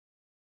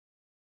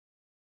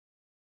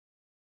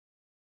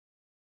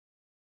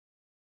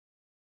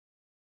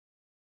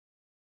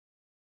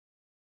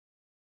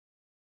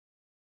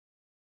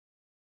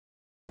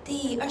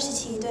第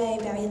27队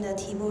表演的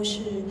题目是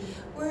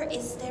Where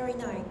is Starry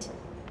Night？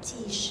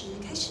 计时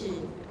开始。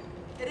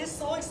It is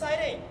so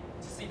exciting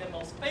to see the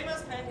most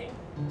famous painting,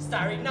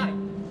 Starry Night.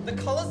 The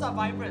colors are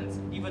vibrant,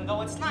 even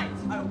though it's night.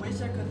 I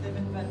wish I could live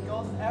in Van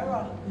Gogh's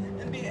era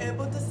and be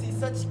able to see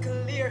such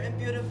clear and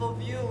beautiful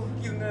view.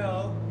 You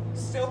know,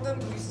 seldom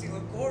do we see a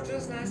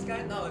gorgeous night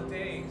sky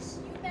nowadays.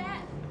 You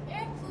bet.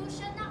 Air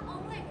pollution not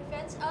only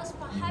prevents us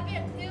from having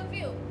a clear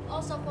view,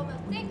 also from a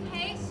thick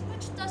haze,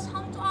 which does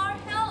harm to our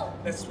health.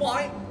 That's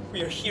why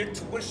we are here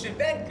to worship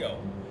Van Gogh.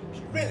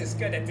 He really is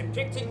good at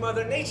depicting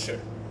Mother Nature.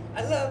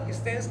 I love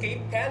his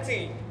landscape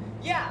painting.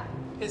 Yeah,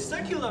 his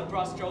circular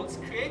brushstrokes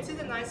created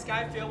a night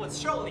sky filled with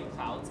swirling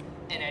clouds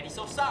and eddies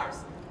of stars.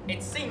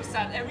 It seems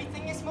that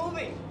everything is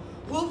moving.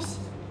 Whoops,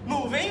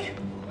 moving?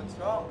 What's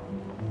wrong?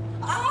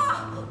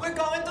 Ah! We're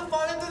going to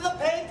fall into the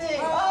painting!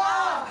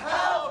 Ah!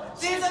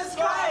 Help! Jesus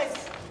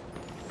Christ!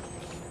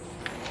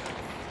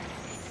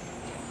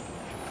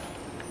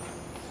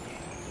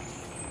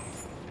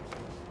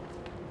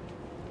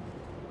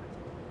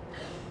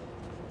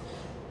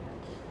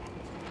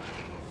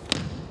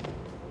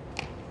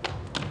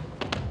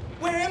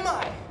 Where am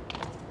I?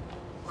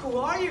 Who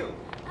are you?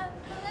 I'm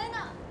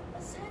Helena,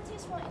 a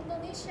scientist from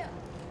Indonesia.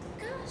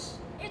 Gosh,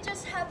 it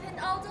just happened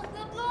out of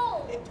the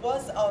blue. It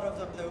was out of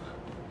the blue.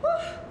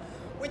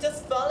 We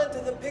just fell into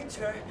the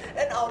picture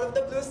and out of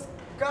the blue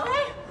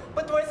sky?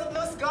 But where's the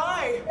blue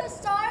sky? The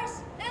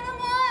stars and the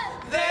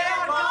moon. They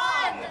are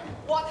gone!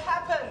 What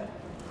happened?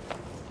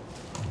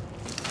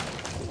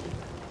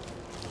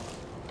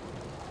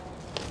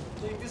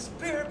 They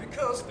disappear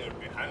because they're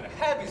behind a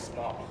heavy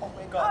smog. Oh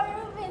my Are god.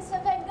 you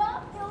Vincent Van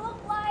Gogh? You look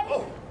like...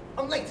 Oh,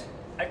 I'm late.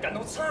 I've got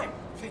no time.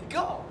 Van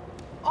Gogh.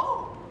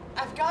 Oh,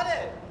 I've got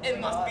it. It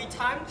must be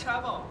time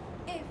travel.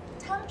 If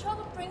time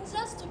travel brings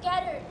us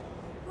together,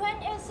 when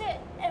is it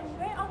and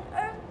where on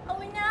earth are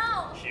we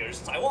now? Here's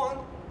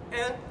Taiwan.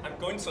 And I'm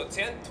going to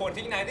attend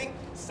 2019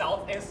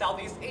 South and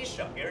Southeast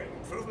Asia Air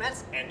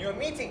Improvements Annual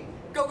Meeting.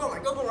 Go, go,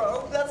 go, go,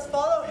 go. Let's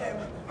follow him.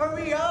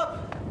 Hurry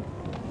up.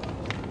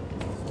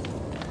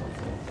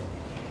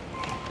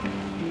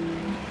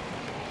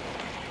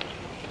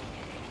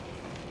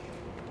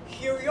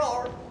 Here we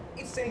are.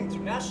 It's an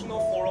international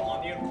forum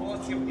on air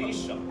quality of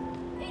Asia.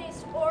 It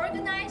is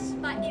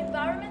organized by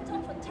Environmental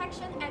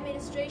Protection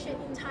Administration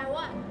in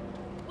Taiwan.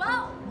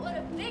 Wow, what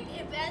a big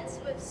event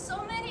with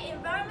so many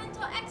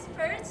environmental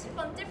experts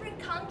from different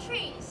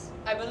countries.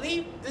 I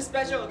believe this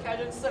special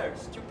occasion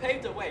serves to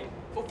pave the way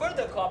for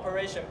further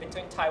cooperation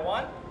between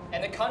Taiwan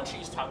and the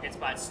countries targeted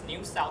by its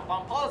new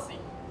southbound policy.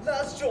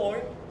 Let's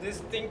join this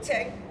think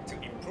tank to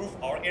improve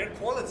our air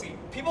quality.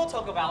 People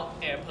talk about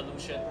air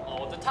pollution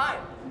all the time,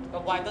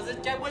 but why does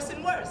it get worse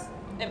and worse?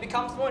 It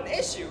becomes more an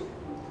issue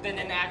than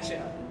an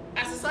action.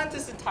 As a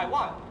scientist in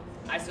Taiwan,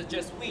 I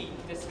suggest we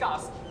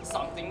discuss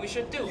something we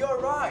should do. You're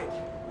right.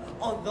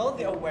 Although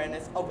the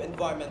awareness of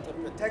environmental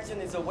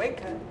protection is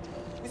awakened,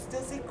 we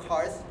still see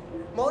cars,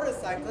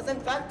 motorcycles,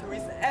 and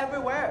factories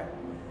everywhere.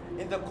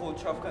 In the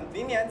culture of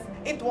convenience,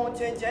 it won't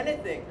change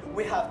anything.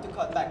 We have to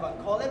cut back on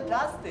coal and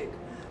plastic.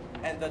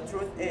 And the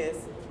truth is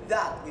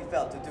that we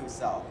failed to do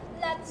so.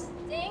 Let's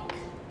think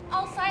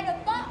outside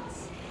the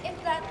box.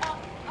 If that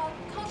our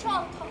culture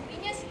of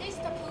convenience is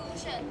the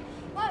pollution,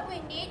 what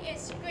we need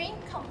is green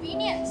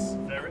convenience.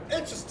 Very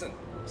interesting.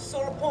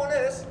 So the point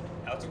is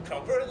how to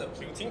convert the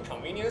polluting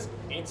convenience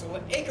into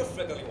an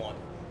eco-friendly one.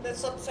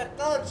 That's what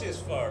technology is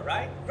for,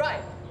 right?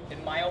 Right.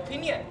 In my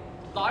opinion,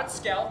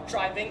 large-scale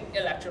driving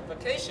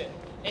electrification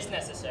is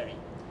necessary.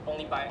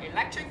 Only by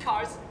electric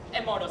cars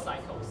and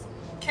motorcycles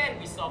can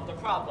we solve the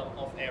problem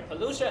of air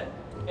pollution.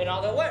 In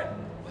other words,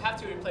 we have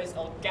to replace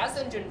all gas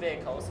engine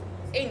vehicles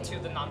into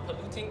the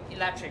non-polluting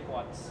electric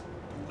ones.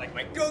 Like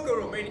my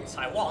go-go made in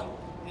Taiwan,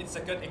 it's a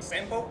good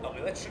example of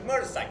electric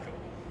motorcycle.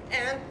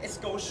 And its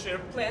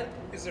GoShare plan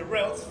is the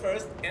world's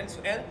first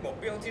end-to-end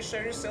mobility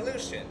sharing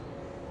solution.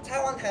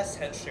 Taiwan has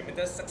had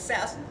tremendous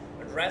success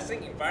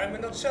addressing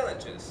environmental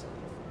challenges.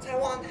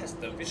 Taiwan has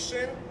the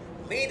vision,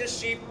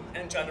 leadership,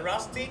 and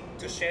generosity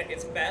to share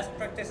its best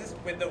practices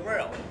with the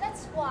world.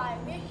 That's why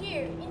we're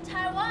here in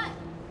Taiwan.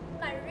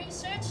 My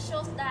research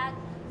shows that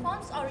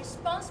farms are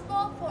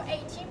responsible for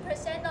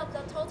 18% of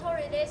the total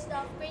release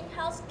of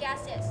greenhouse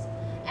gases.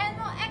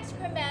 Animal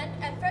excrement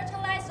and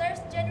fertilizers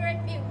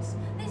generate fumes.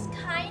 This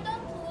kind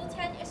of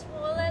pollutant is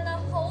more than the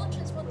whole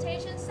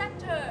transportation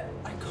sector.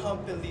 I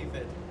can't believe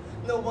it.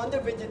 No wonder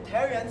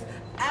vegetarians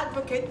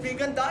advocate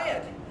vegan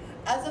diet.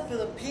 As a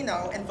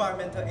Filipino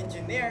environmental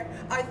engineer,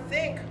 I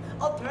think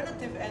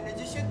alternative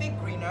energy should be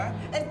greener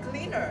and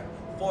cleaner.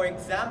 For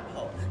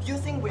example,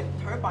 using wind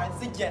turbines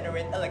to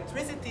generate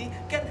electricity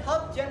can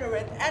help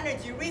generate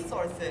energy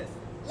resources.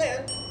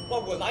 Then,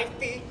 what would life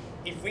be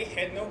if we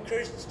had no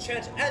courage to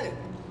change anything?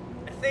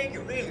 I think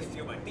you really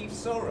feel my deep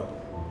sorrow.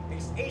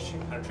 These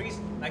Asian countries,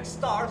 like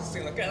stars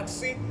in the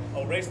galaxy,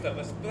 will raise the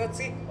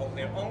visibility of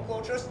their own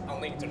cultures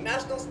on the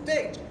international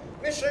stage.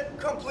 Mission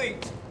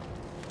complete!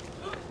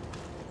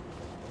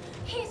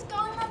 He's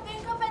going to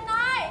think of an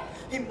eye.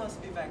 He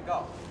must be Van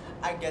Gogh.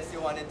 I guess you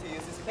wanted to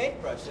use his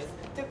paintbrushes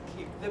to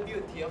keep the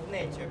beauty of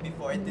nature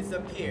before it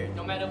disappeared.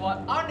 No matter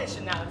what our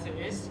nationality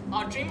is,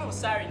 our dream of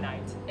Starry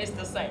Night is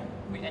the same.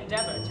 We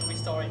endeavor to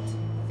restore it.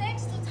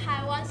 Thanks to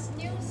Taiwan's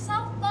new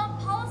southbound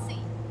policy,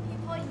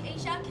 people in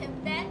Asia can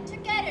band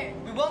together.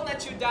 We won't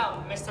let you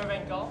down, Mr.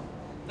 Van Gogh.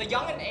 The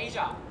young in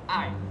Asia,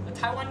 I, the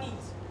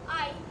Taiwanese.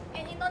 I,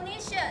 an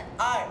Indonesian.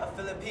 I, a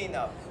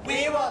Filipino.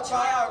 We will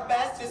try our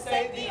best to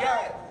save the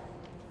earth.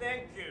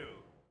 Thank you.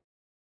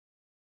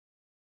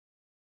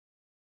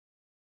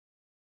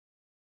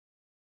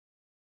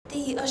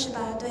第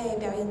28队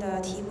表演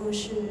的题目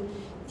是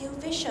New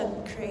Vision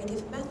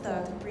Creative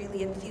Method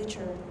Brilliant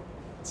Future。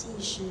计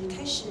时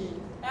开始。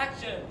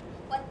Action!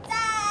 What's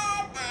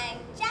up? I'm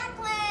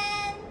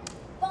Jacqueline.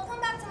 Welcome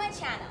back to my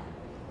channel.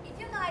 If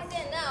you guys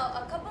didn't know,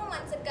 a couple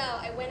months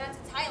ago I went out to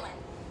Thailand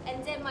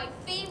and did my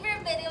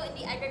favorite video in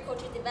the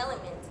agriculture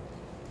development.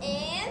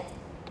 And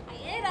I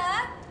ended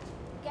up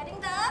getting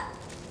the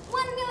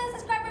 1 million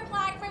subscriber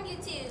plaque from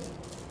YouTube.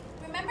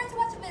 Remember to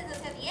watch the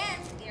videos at the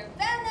end. They're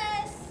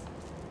bonus.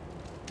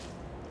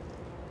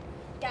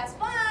 Guess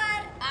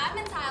what? I'm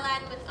in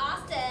Thailand with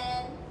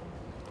Austin.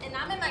 And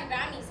I'm in my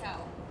Grammy's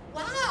home.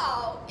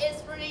 Wow,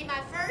 it's really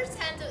my first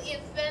time to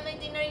eat family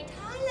dinner in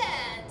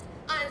Thailand.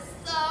 I'm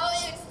so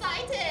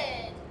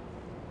excited.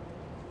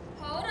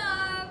 Hold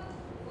up,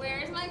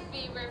 where's my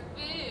favorite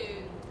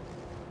food?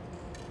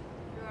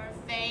 Your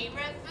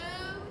favorite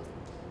food?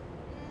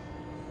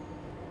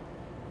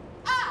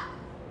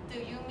 Do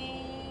you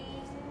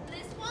mean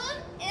this one?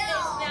 Ew.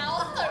 It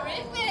smells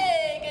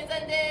terrific,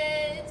 isn't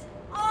it?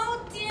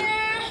 Oh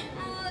dear!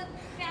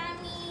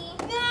 Grammy.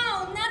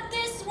 No, not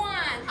this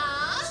one!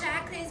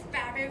 Jacqueline's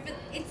favorite food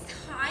is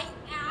Thai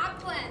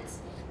eggplant.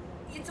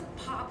 It's a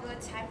popular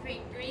Thai for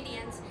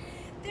ingredients.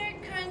 They're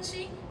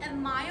crunchy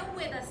and mild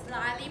with a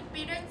slightly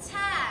bitter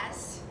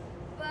taste.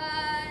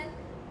 But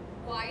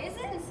why is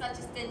it in such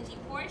a stingy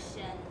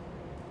portion?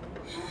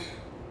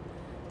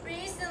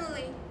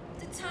 Recently,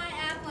 the Thai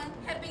eggplant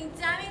had been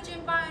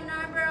damaged by a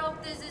number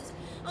of disease,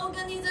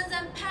 organisms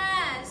and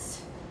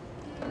pests.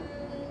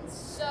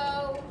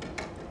 So,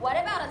 what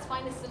about us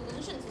find a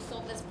solution to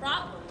solve this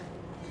problem?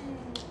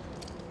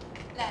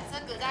 That's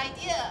a good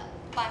idea.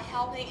 By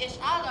helping each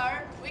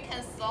other, we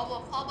can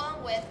solve a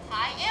problem with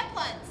Thai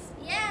eggplants.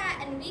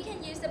 Yeah, and we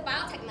can use the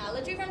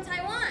biotechnology from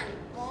Taiwan.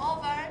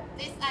 Moreover,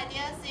 this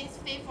idea seems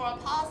fit for a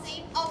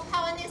policy of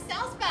Taiwanese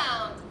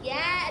southbound.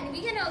 Yeah, and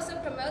we can also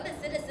promote the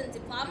citizen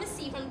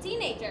diplomacy from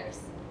teenagers.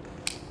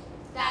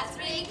 That's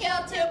really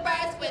kill two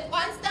birds with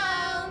one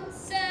stone.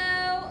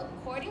 So,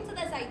 according to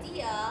this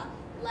idea,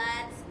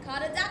 let's call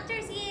the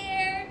doctors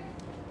here.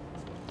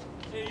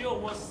 Hey yo,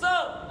 what's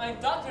up? I'm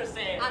Dr.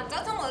 Sam. I'm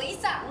Dr.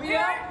 Melissa. We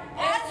are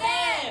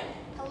SM!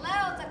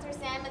 Hello, Dr.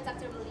 Sam and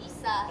Dr.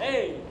 Melissa.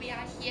 Hey! We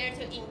are here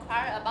to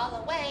inquire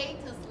about a way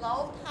to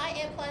solve Thai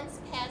eggplants'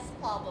 pest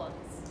problems.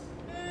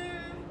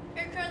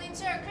 According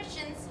to our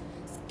Christians,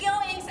 skill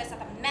insects are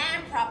the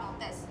main problem of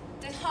this.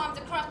 They harm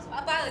the crops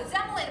by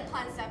resembling the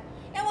plant stem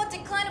and will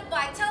decline the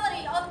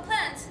vitality of the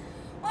plant.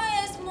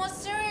 Why is more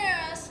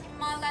serious? It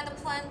might let the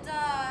plant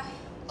die.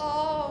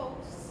 Oh,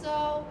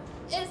 so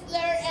is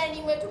there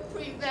any way to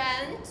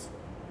prevent?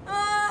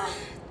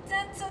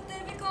 That's a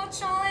difficult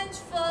challenge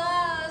for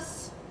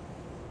us.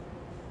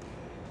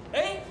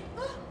 Hey!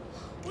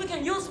 We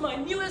can use my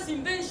newest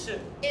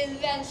invention!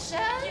 Invention?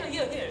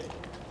 Here.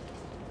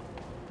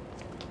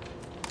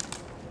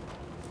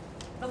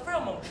 The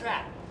pheromone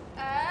trap.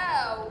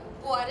 Oh,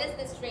 what is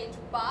this strange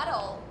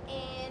bottle?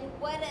 And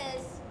what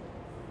is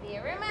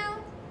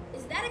pheromone?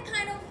 Is that a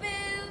kind of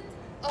food?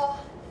 Oh,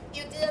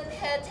 you didn't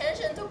pay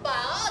attention to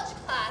biology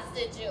class,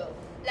 did you?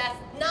 That's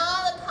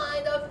not a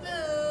kind of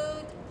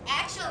food.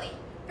 Actually,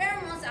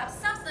 pheromones are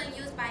substances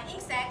used by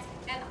insects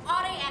and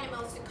other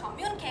animals to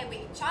communicate with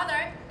each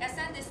other that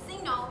send the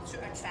signal to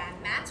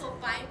attract mates to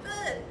find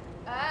food.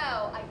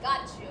 Oh, I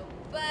got you.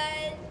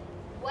 But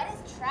what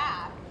is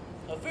trap?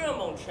 A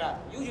pheromone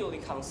trap usually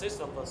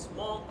consists of a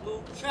small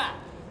blue trap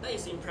that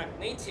is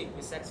impregnated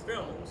with sex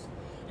pheromones.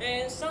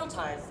 And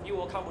sometimes you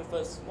will come with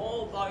a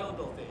small vial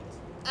of it.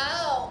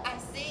 Oh, I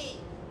see.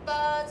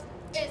 But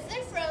is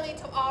it friendly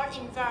to our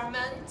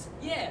environment?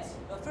 Yes,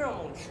 a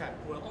pheromone trap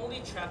will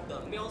only trap the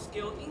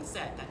male-scale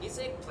insect that is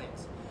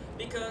eggplants,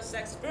 because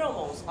sex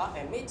pheromones are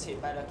emitted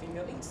by the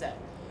female insect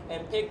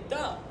and picked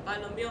up by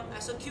the male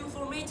as a cue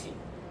for mating.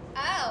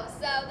 Oh,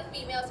 so the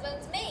females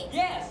won't mate.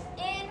 Yes!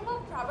 And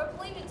will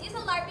probably reduce the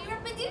larvae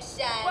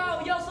reproduction.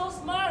 Wow, you're so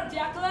smart,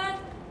 Jacqueline!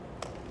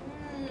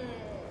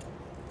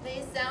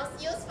 This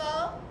sounds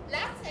useful.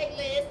 Let's take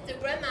this to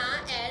Grandma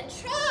and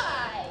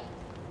try.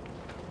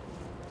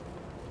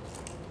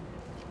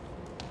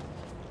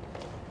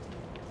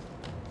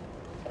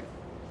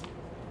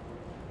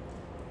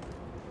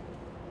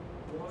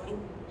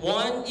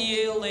 One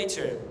year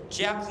later,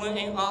 Jacqueline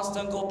and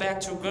Austin go back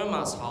to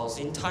Grandma's house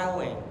in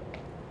Thailand.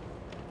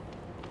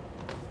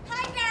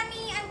 Hi,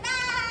 Grammy, I'm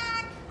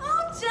back!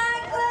 Oh,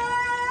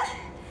 Jacqueline!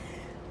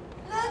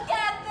 Look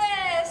at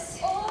this!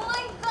 Oh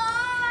my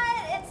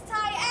god, it's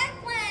Thai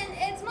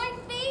eggplant. It's my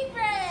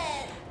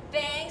favorite.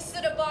 Thanks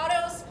to the bottle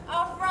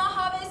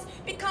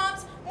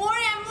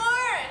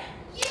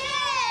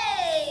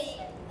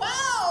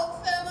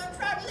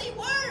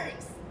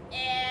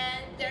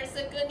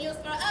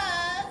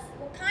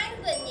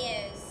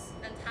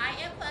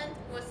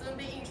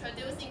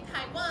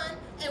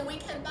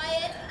can buy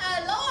it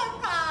at a lower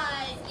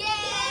price.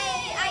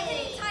 Yay! I can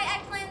eat Thai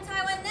eggplant in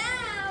Taiwan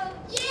now.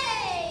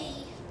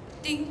 Yay!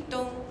 Ding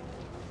dong.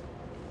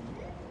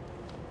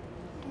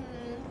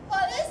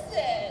 What is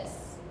this?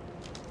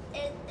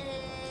 It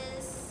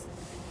is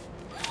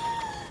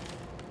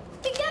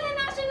the Ghana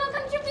National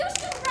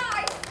Contribution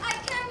Prize. I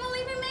can't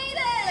believe we made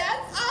it.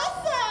 That's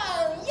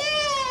awesome!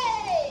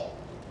 Yay!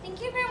 Thank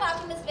you for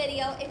watching this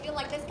video. If you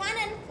like this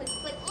content, please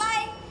click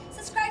like,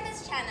 subscribe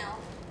this channel.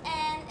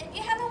 And if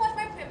you haven't watched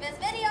my previous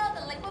video,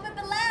 the link will be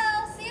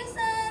below. See you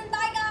soon.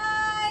 Bye,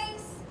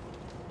 guys.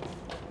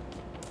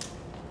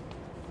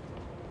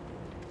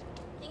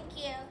 Thank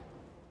you.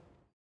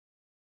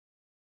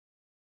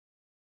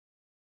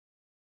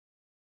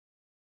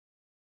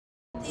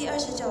 第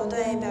29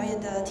队表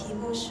演的题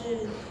目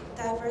是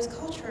Diverse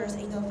Cultures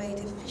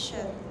Innovative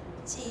Vision，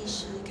 计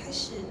时开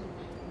始。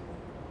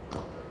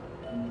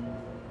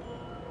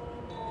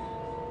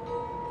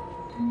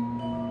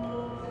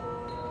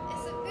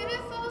It's a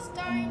beautiful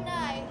starry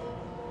night.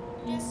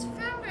 There's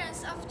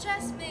fragrance of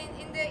jasmine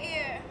in the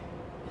air.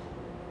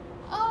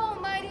 Oh,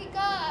 mighty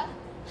God,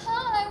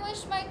 how I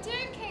wish my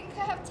dear king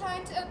could have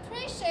time to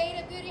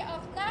appreciate the beauty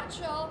of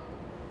natural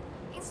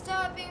instead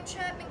of being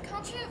trapped in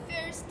country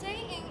affairs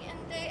day in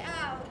and day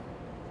out.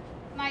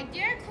 My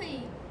dear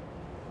queen,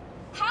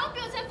 how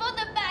beautiful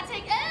the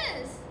batik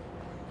is!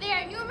 There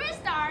are numerous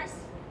stars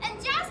and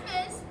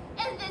jasmines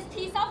in this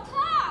piece of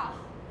cloth.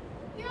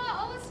 You are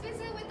always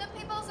busy with the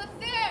people's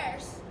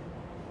affairs.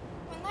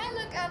 When I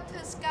look up to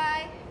the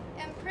sky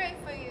and pray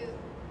for you,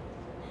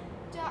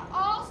 there are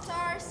all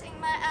stars in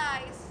my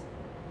eyes.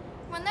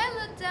 When I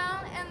look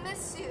down and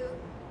miss you,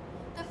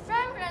 the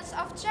fragrance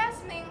of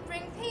jasmine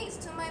brings peace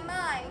to my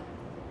mind.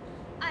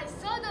 I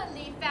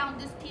suddenly found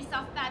this piece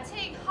of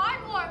batik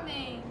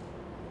heartwarming.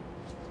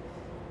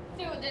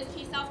 Through this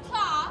piece of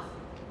cloth,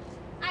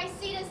 I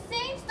see the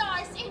same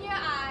stars in your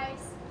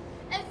eyes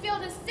and feel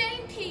the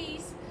same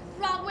peace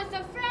brought with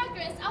the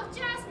fragrance of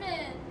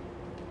jasmine.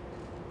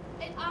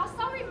 It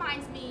also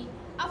reminds me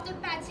of the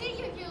batik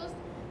you used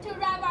to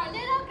wrap our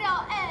little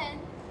girl in,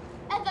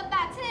 and the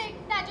batik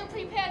that you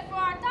prepared for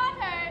our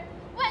daughter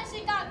when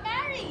she got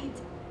married.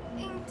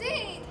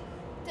 Indeed,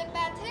 the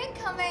batik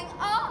conveying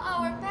all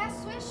our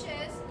best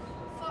wishes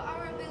for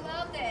our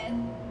beloved.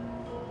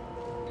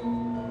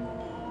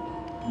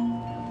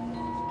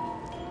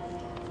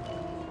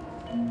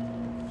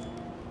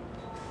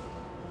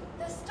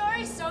 The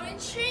story is so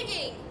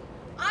intriguing.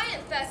 I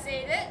am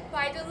fascinated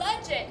by the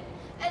legend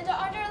and the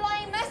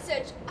underlying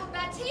message of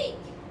batik.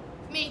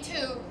 Me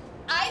too.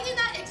 I did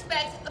not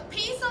expect a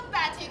piece of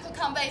batik could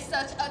convey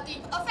such a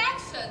deep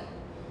affection.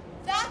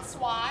 That's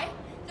why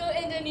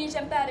the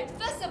Indonesian Batik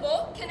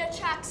Festival can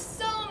attract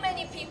so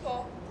many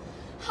people.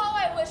 How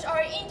I wish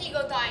our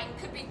indigo dyeing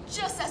could be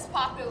just as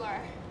popular.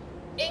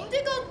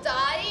 Indigo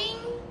dyeing?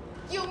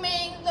 You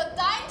mean the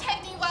dyeing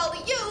technique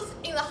widely used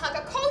in the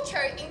Hakka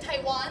culture in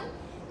Taiwan?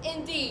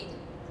 Indeed.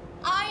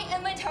 I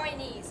am a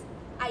Taiwanese.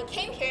 I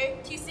came here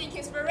to seek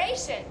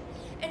inspiration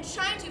and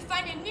trying to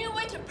find a new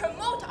way to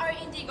promote our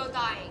indigo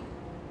dyeing.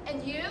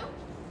 And you?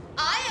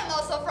 I am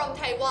also from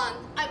Taiwan.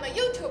 I'm a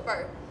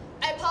YouTuber.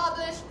 I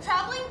publish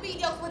traveling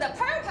videos with the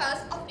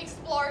purpose of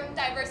exploring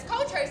diverse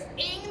cultures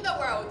in the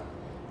world.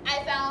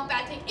 I found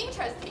batik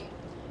interesting,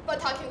 but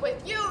talking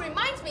with you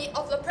reminds me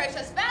of the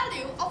precious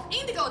value of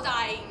indigo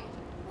dyeing.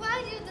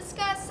 What you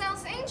discuss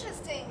sounds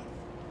interesting.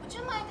 Would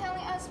you mind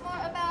telling us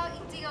more about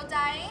indigo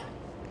dyeing?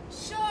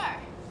 Sure.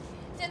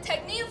 The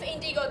technique of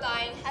indigo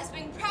dyeing has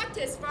been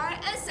practiced by our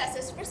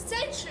ancestors for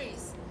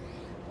centuries.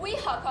 We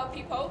Hakka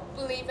people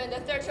believe in the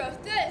third of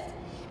fifth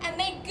and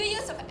make good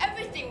use of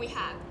everything we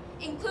have,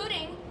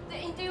 including the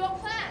indigo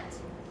plant.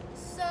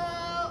 So,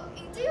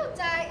 indigo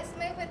dye is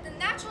made with the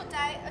natural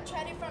dye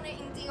extracted from the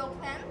indigo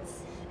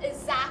plants?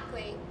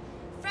 Exactly.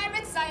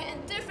 Fabrics dyed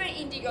in different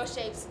indigo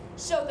shapes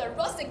show the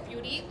rustic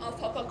beauty of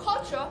Hakka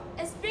culture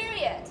and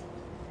spirit.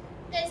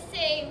 It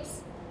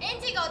seems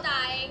indigo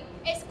dyeing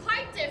is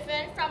quite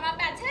different from a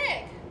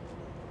batik,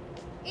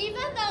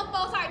 even though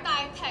both are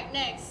dyeing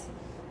techniques.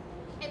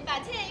 In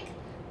batik,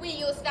 we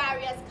use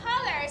various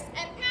colors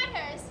and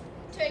patterns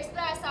to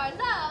express our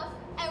love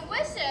and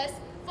wishes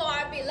for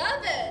our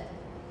beloved.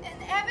 And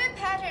every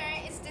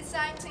pattern is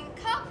designed to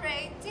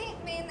incorporate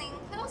deep meaning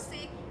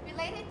closely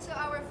related to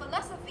our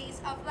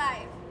philosophies of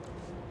life.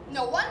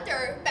 No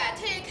wonder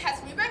batik has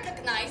been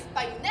recognized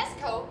by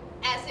UNESCO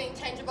as the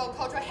intangible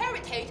cultural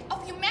heritage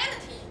of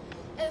humanity.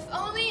 If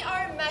only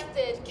our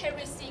method can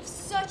receive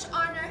such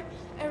honor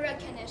and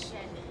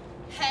recognition.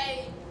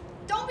 Hey,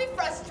 don't be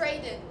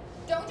frustrated.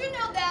 Don't you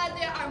know that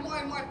there are more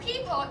and more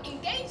people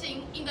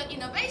engaging in the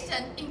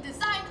innovation in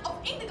design of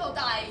indigo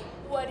dye?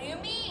 What do you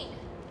mean?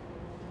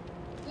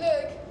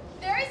 Look,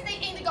 there is the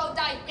indigo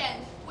dye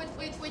band with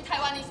which we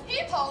Taiwanese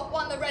people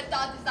won the Red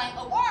Dot Design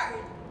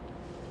Award.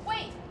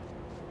 Wait,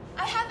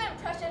 I have an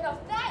impression of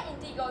that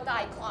indigo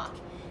dye clock.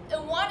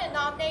 It won a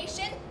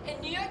nomination in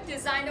New York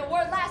Design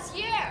Award last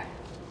year.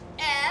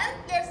 And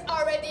there's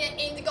already an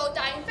indigo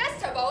dyeing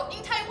festival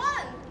in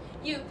Taiwan.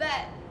 You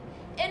bet.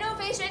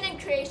 Innovation and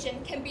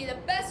creation can be the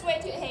best way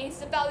to enhance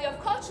the value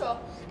of culture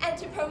and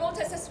to promote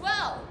us as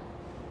well.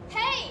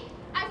 Hey,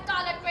 I've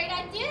got a great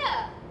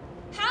idea.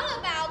 How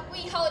about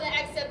we hold an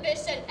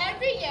exhibition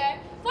every year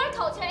for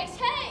culture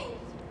exchange?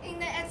 In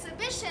the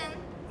exhibition,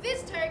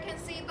 visitors can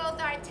see both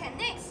our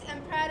techniques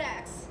and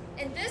products.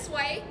 In this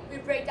way, we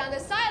break down the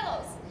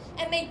silos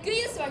and make good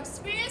use of our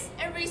experience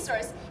and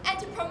resource and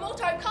to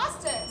promote our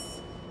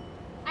customs.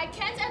 I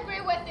can't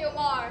agree with you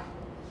more.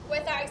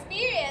 With our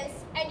experience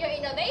and your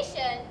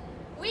innovation,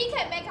 we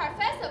can make our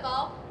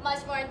festival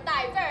much more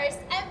diverse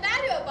and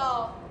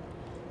valuable.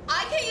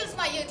 I can use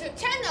my YouTube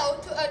channel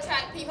to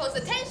attract people's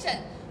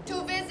attention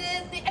to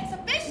visit the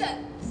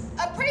exhibition,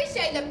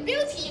 appreciate the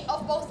beauty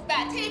of both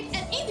batik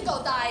and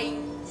indigo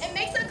dyeing, and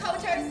make the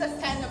culture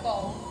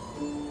sustainable.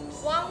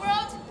 One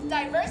world,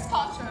 diverse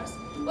cultures.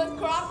 With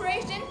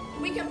cooperation,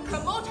 we can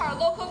promote our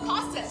local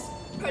customs,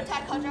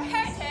 protect cultural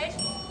heritage,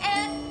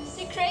 and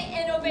to create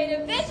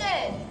innovative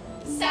vision.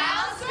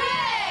 Sounds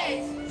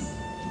great!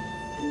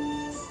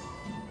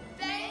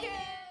 Thank you!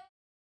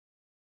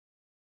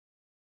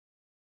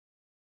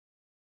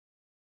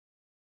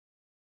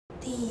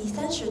 第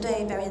30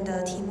队表演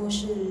的题目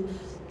是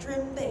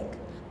Dream Big,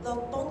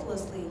 Love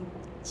Boundlessly，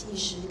 计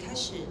时开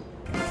始。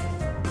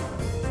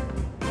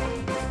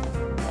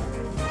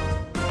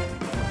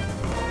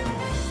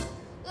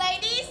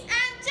Ladies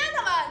and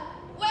gentlemen,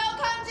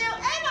 welcome to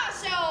Emma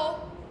Show.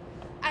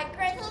 I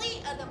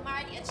greatly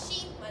admire the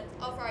achievement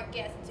of our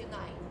guests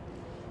tonight.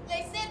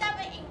 They set up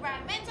an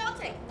environmental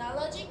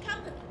technology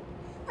company,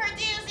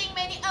 producing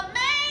many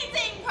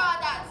amazing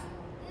products.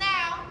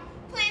 Now,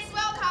 please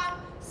welcome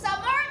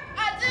Summer,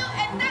 Adu,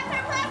 and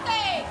Dr.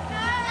 Plastic.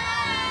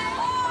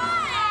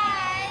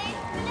 Hi!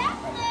 Good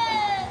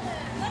afternoon!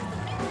 Nice to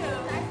meet you.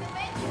 Nice to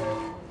meet you.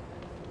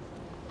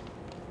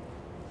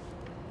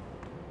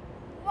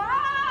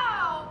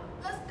 Wow!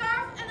 The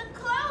scarf and the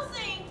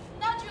clothing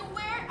that you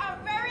wear are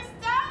very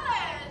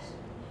stylish.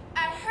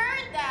 I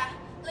heard that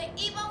they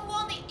even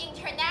won the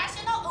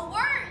international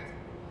award.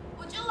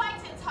 Would you like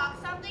to talk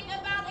something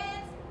about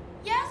it?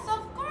 Yes,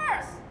 of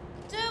course.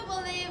 Do you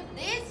believe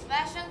these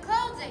fashion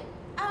clothing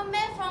are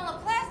made from the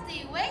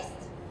plastic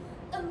waste?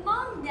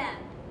 Among them,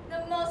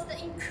 the most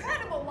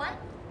incredible one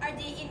are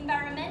the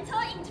environmental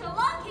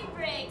interlocking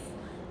bricks.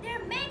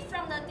 They're made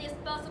from the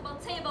disposable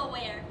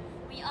tableware.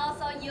 We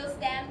also use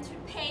them to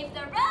pave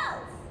the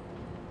roads.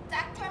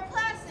 Dr.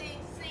 Plastic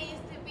seems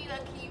to be the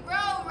key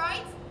role,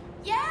 right?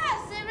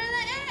 Yes, it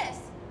really is.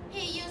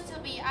 He used to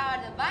be our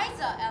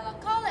advisor at a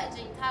college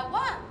in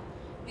Taiwan.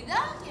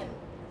 Without him,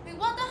 we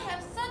wouldn't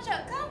have such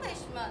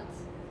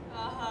accomplishments.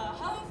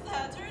 How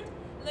flattered.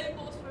 They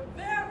both were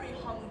very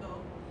humble.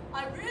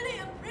 I really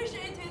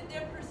appreciated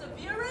their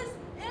perseverance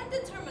and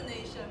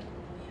determination.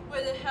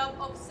 With the help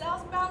of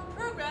Southbound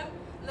program,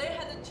 they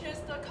had a chance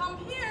to come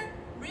here,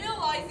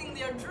 realizing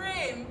their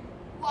dream.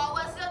 What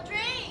was your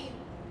dream?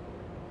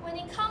 When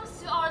it comes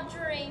to our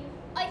dream,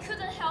 I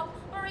couldn't help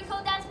but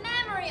recall that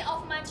memory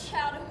of my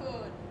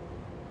childhood.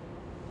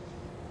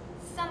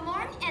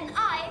 Someone and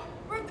I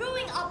were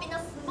growing up in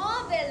a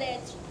small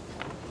village.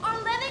 Our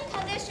living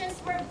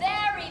conditions were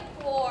very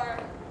poor.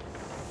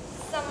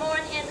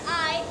 Someone and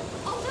I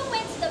often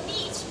went to the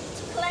beach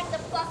to collect the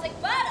plastic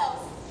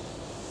bottles.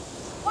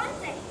 One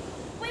day,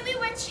 when we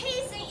were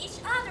chasing each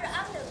other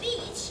on the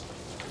beach,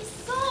 we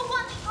saw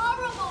one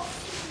horrible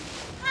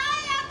scene. Hi,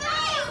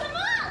 come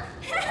on!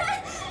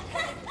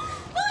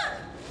 Look,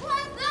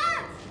 what's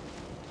that?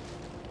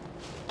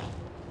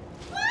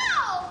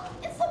 Wow,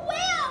 it's a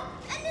whale,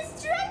 and it's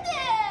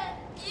stranded.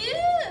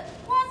 Ew,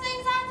 what's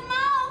inside the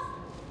mouth?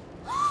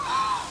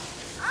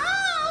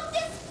 Oh,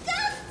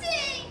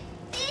 disgusting!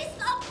 These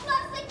are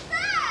plastic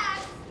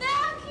bags.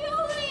 They're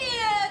killing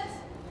it.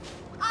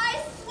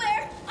 I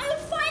swear, I'll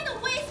find a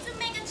way to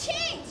make a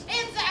change.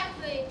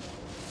 Exactly.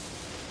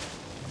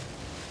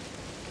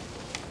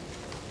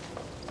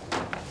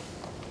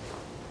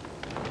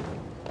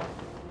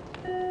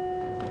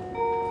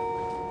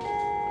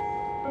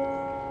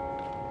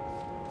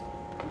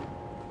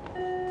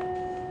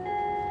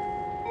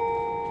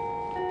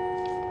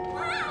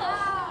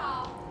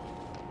 Wow!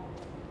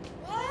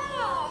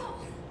 Wow.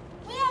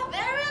 We are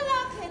very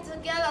lucky to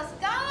get a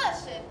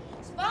scholarship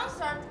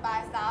sponsored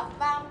by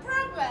Southbound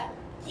program.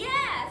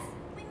 Yes,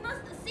 we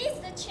must seize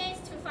the chance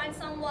to find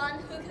someone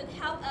who could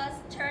help us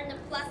turn the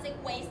plastic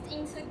waste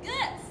into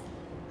goods.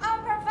 Our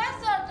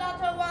professor,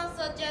 Dr. Wang,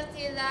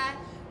 suggested that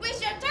we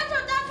should turn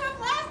to Dr.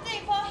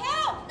 Plastic for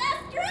help.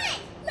 That's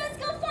great! Let's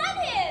go find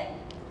him!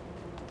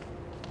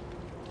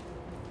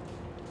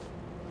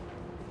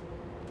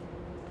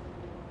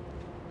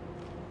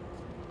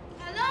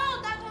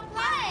 Hello, Dr.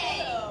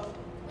 Plastic. Hello.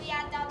 We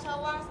are Dr.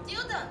 Wang's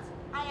students.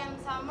 I am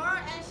Summer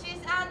and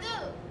she's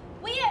Adu.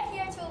 We are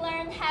here to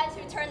learn how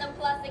to turn the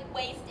plastic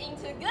waste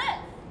into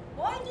goods.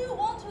 Why do you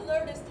want to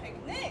learn this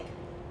technique?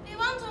 We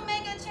want to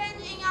make a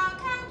change in our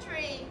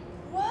country.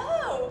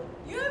 Wow,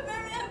 you're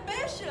very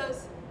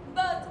ambitious.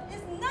 But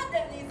it's not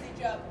an easy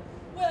job.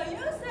 Will you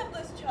accept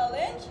this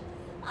challenge?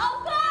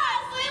 Of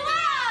course, we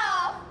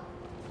will.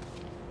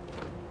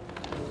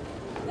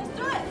 Let's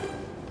do it.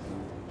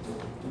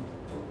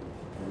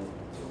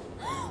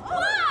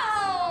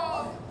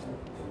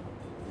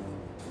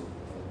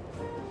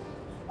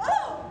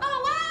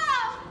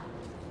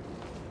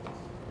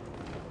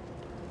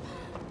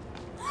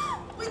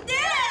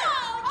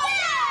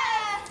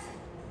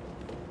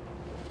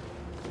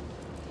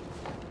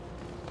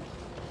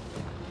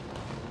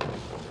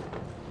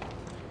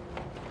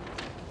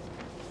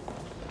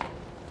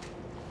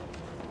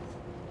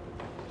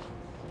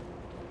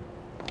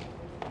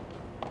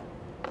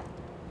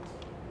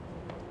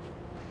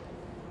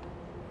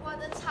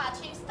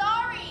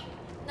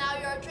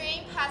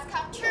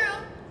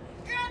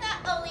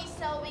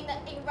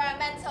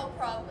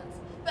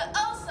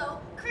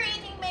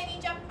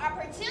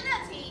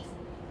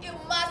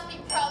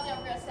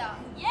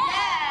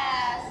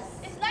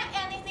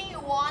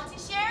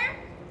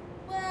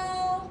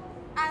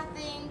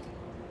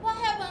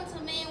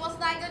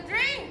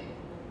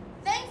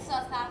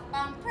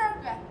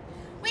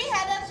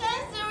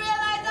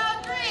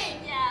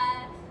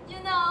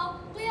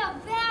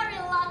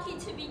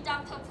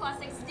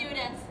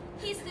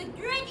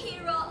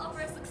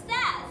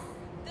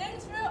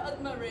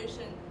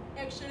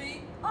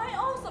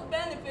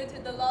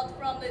 benefited a lot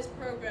from this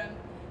program.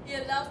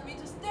 It allows me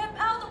to step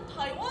out of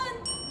Taiwan,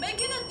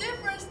 making a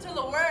difference to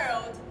the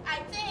world. I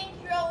think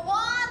you're a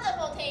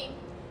wonderful team.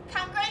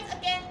 Congrats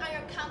again on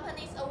your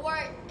company's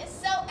award. It's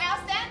so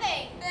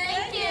outstanding.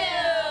 Thank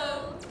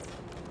you.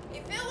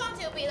 If you want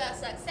to be a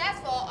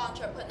successful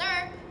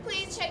entrepreneur,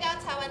 please check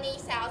out Taiwanese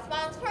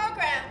Southbound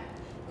program.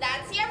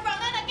 Let's hear from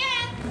them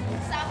again.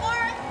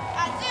 Samur,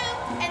 Adu,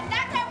 and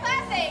Dr.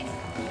 Plastics.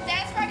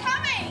 Thanks for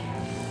coming.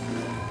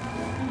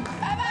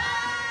 Bye-bye.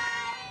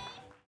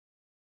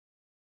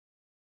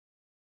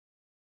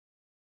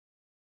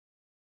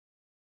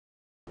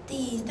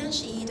 第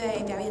31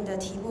队表演的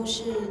题目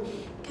是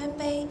干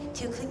杯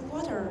to clean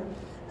water,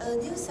 a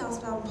new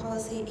southbound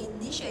policy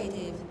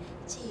initiative.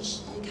 计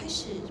时开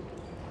始。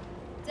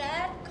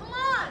 Dad, come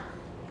on!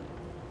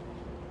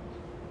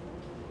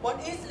 What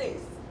is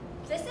this?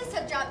 This is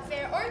a job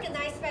fair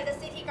organized by the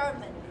city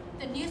government.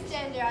 The news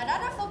says there are a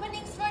lot of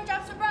openings for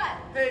jobs abroad.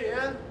 Hey,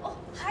 Ann. Oh,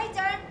 hi,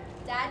 Darren.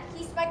 Dad,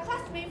 he's my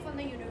classmate from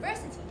the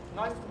university.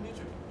 Nice to meet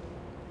you.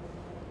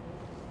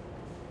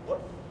 What?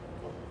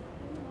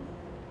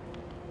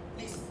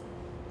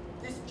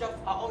 These jobs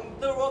are all in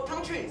third world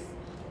countries.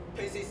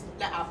 Places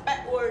that are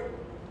backward,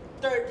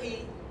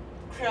 dirty,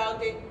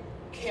 crowded,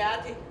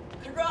 chaotic,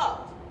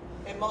 corrupt,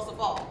 and most of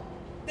all,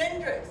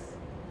 dangerous.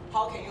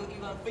 How can you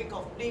even think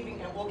of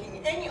living and working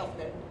in any of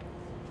them?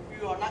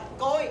 You are not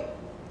going.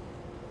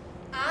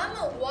 I'm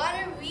a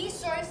water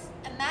resource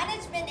and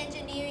management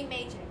engineering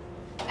major.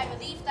 I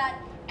believe that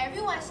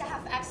everyone should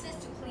have access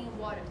to clean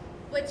water,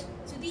 which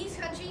to these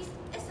countries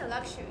is a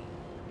luxury.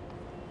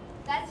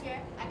 Last year,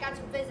 I got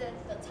to visit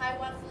the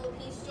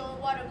Taiwan-Philippines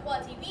Stormwater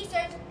Quality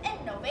Research and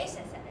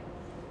Innovation Center.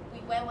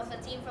 We went with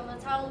a team from the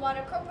Taiwan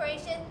Water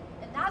Corporation,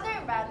 another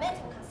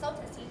environmental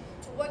consultancy,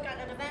 to work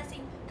on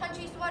advancing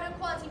country's water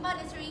quality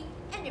monitoring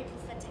and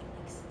improvement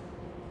techniques.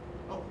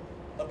 Oh,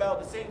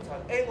 about the same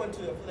time, Ann went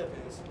to the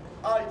Philippines.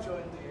 I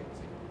joined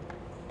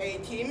the A team.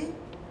 A team,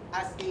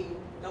 as in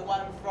the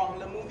one from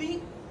the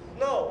movie?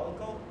 No,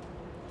 Uncle.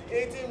 The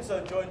A team is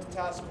a joint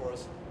task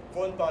force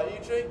formed by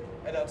EJ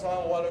and the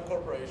Taiwan Water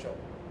Corporation.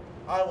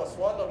 I was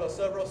one of the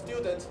several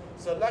students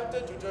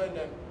selected to join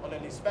them on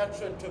an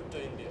inspection trip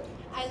to India.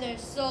 I learned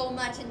so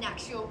much in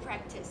actual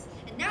practice,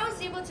 and now I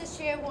was able to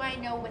share what I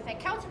know with my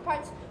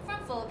counterparts from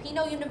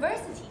Filipino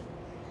University.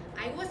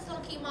 I was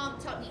lucky Mom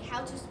taught me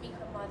how to speak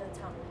her mother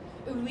tongue.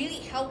 It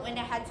really helped when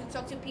I had to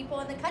talk to people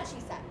in the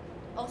countryside.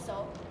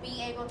 Also,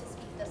 being able to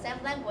speak the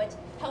same language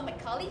helped my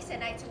colleagues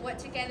and I to work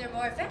together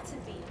more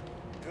effectively.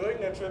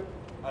 During the trip,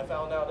 I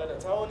found out that a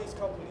Taiwanese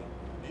company,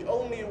 the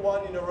only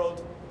one in the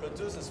world,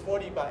 produces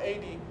 40 by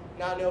 80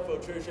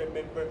 nanofiltration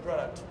membrane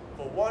product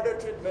for water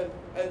treatment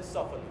and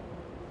softening.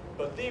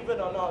 Believe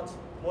it or not,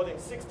 more than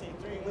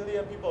 63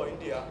 million people in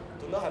India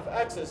do not have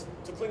access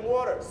to clean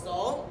water.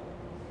 So,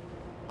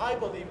 I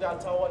believe that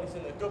Taiwan is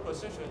in a good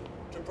position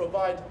to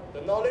provide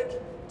the knowledge,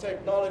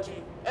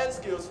 technology, and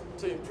skills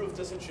to improve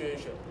the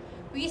situation.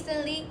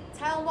 Recently,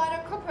 Taiwan Water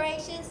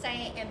Corporation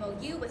signed an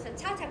MOU with the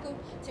Tata Group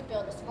to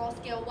build a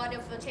small-scale water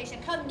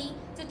filtration company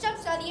to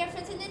jumpstart the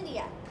efforts in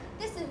India.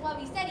 This is what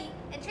we study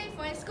and train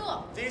for in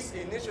school. These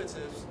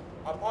initiatives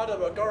are part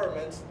of our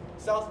government's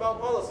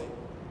southbound policy.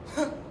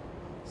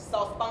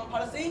 southbound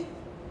policy?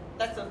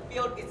 That's a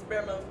field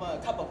experiment from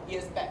a couple of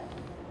years back.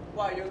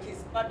 Why are your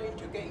kids starting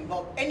to get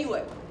involved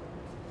anyway?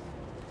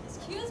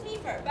 Excuse me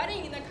for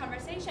butting in the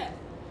conversation.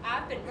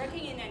 I've been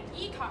working in an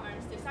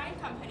e-commerce design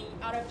company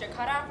out of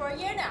Jakarta for a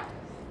year now.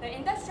 The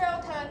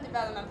Industrial Talent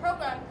Development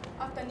Program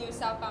of the new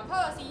southbound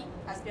policy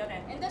has built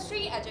an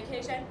industry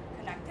education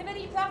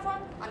connectivity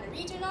platform on a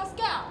regional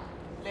scale.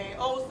 They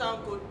all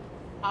sound good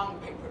on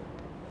paper,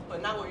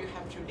 but now you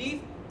have to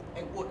live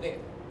and work there.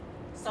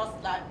 Sounds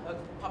like a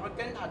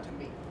propaganda to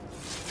me.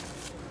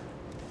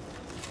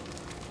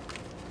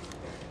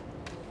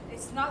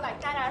 It's not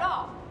like that at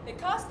all.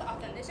 Because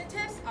of the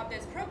initiatives of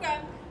this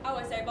program, I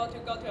was able to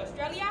go to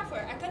Australia for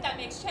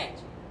academic exchange.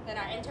 Then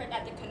I interned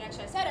at the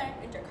Connection Center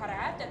in Jakarta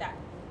after that.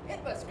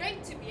 It was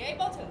great to be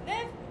able to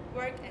live,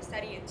 work, and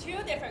study in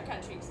 2 different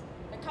countries.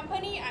 The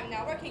company I'm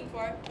now working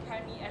for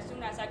hired me as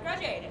soon as I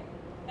graduated.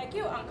 Like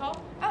you,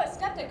 Uncle, I was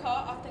skeptical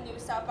of the new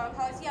southbound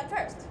policy at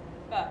first,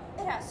 but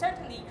it has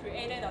certainly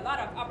created a lot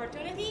of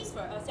opportunities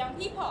for us young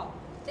people.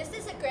 This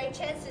is a great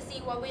chance to see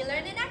what we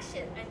learn in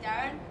action. And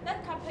Darren,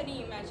 that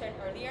company you mentioned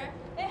earlier,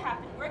 they have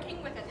been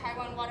working with the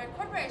Taiwan Water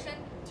Corporation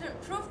to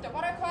improve the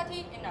water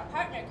quality in our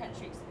partner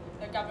countries.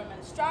 The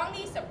government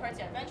strongly supports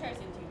their ventures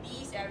into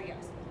these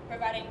areas,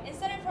 providing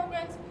incentive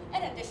programs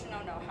and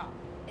additional know-how.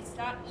 It's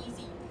not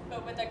easy,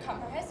 but with the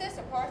comprehensive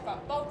support from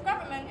both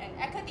government and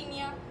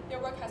academia, their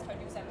work has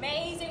produced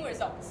amazing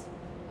results.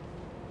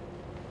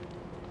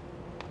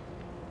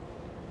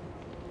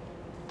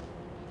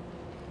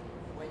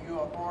 When you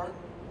were born,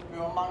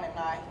 your mom and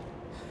I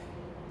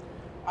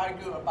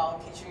argued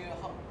about teaching you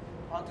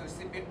how to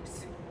speak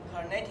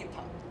her native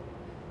tongue.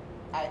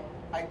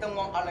 I don't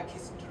want other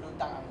kids to look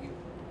down on you,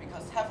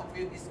 because half of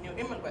you is new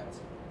immigrants.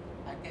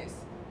 I guess,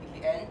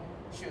 in the end,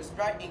 she was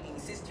right in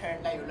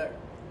insisting that you learn.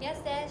 Yes,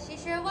 Dad, she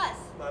sure was.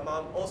 My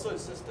mom also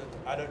insisted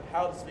I learn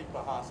how to speak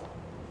Bahasa.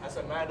 As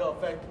a matter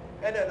of fact,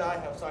 Anna and I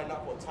have signed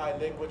up for Thai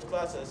language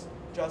classes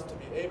just to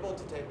be able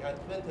to take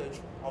advantage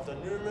of the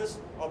numerous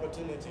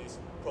opportunities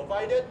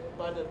provided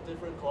by the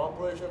different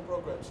cooperation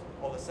programs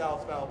of the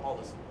southbound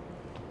policy.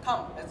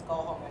 Come, let's go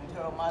home and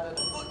tell Mother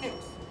the good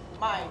news.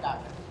 My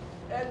daughter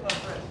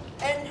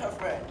and her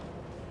friend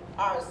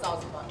are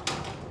southbound.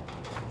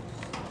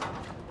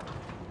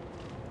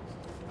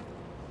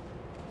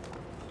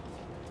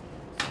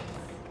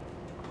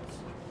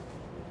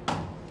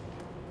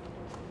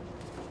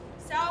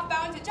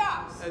 Southbound to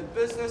jobs. And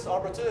business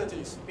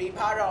opportunities. Be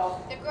part of.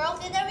 The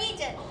growth in the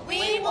region.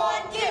 We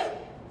want you.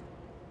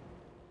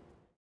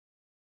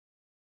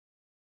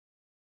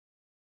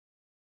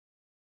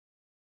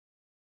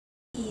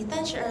 第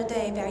32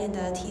队表演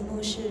的题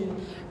目是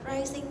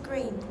Rising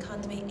Green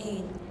Count Me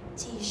In，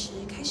 计时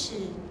开始。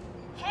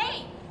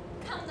 Hey,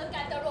 come look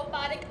at the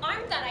robotic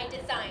arm that I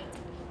designed.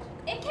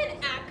 It can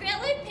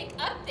accurately pick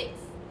up things.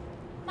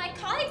 My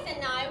colleagues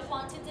and I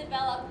want to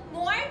develop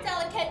more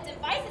delicate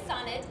devices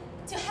on it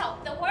to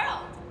help the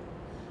world.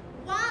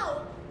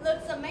 Wow,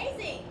 looks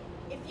amazing.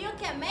 If you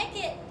can make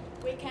it,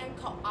 we can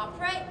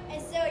cooperate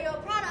and sell your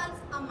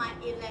products on my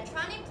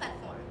electronic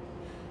platform.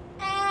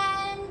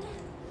 And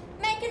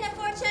making a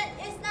fortune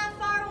is not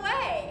far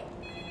away.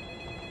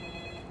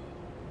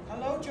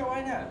 Hello,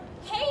 Joanna.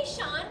 Hey,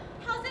 Sean,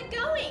 how's it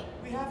going?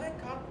 We haven't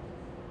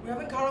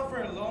caught up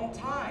for a long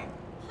time.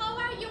 How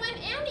are you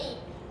and Annie?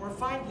 We're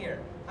fine here.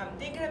 I'm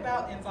thinking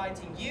about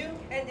inviting you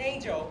and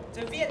Angel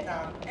to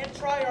Vietnam and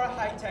try our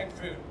high-tech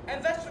fruit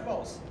and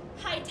vegetables.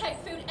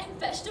 High-tech food and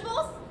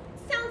vegetables?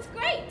 Sounds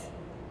great.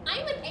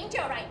 I'm with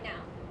Angel right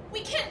now.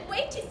 We can't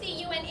wait to see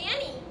you and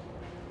Annie.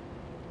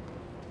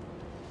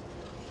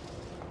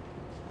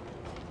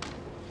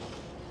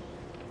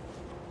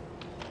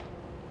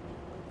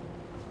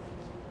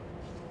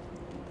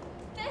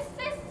 This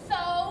is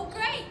so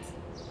great.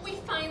 We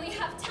finally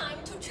have time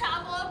to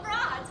travel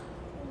abroad.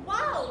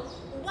 Wow,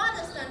 what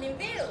a stunning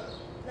view.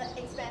 The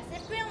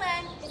expansive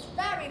Greenland is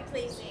very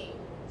pleasing.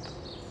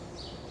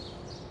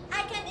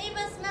 I can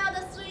even smell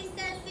the sweet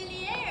scents in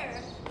the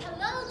air.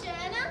 Hello,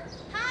 Joanna.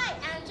 Hi,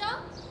 Angel.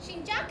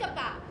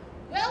 Shinjakaba.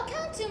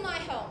 Welcome to my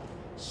home.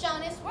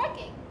 Sean is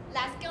working.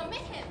 Let's go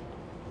meet him.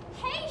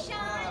 Hey,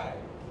 Sean.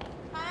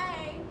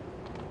 Hi.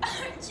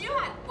 Aren't you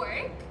at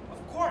work?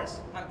 Of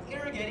course, I'm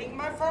irrigating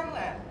my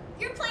farmland.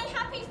 You're playing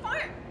Happy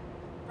Farm,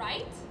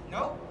 right?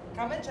 Nope,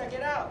 come and check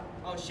it out.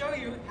 I'll show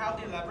you how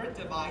the elaborate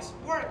device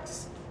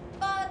works.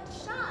 But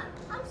Sean,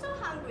 I'm so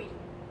hungry.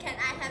 Can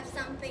I have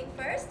something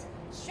first?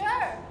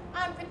 Sure.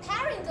 I'm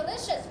preparing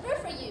delicious food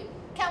for you.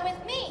 Come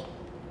with me.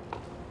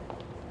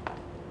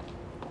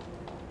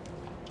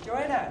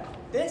 Joanna,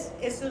 this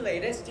is the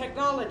latest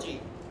technology.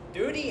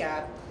 Through the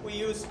app, we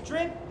use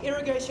drip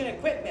irrigation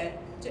equipment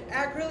to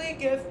accurately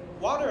give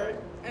water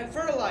and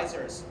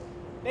fertilizers.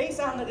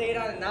 Based on the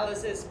data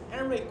analysis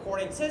and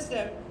recording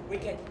system, we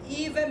can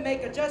even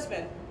make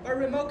adjustment by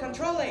remote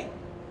controlling.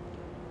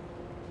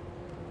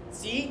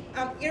 See,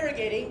 I'm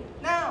irrigating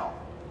now.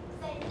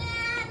 Say na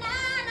na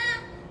na,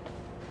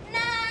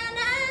 na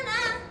na na.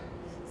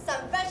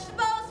 Some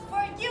vegetables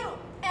for you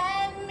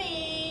and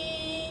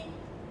me.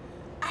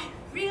 I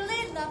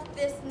really love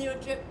this new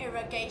drip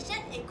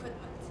irrigation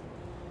equipment,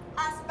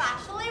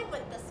 especially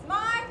with the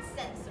smart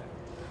sensor.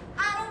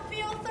 I don't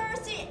feel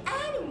thirsty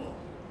anymore.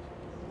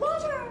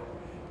 Water!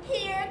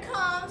 Here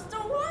comes the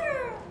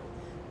water!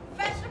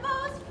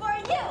 Vegetables for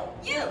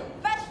you! You!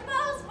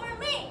 Vegetables for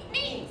me!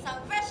 Me! Some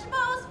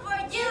vegetables for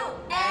you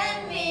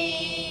and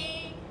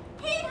me!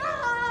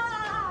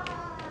 Hee-haw!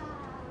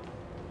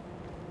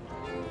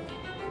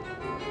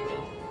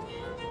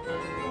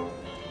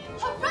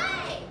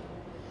 Hooray!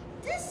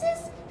 This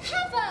is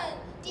heaven!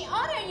 The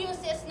honor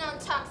uses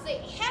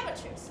non-toxic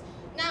inhibitors.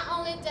 Not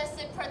only does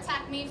it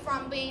protect me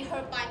from being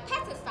hurt by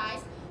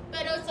pesticides,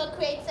 but also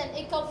creates an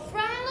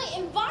eco-friendly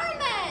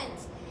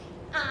environment.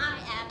 I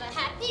am a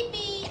happy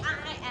bee.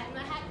 I am a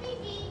happy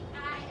bee.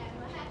 I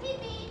am a happy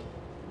bee.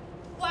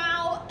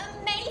 Wow,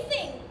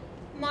 amazing!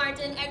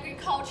 Modern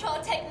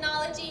agricultural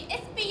technology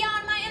is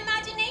beyond my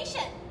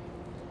imagination.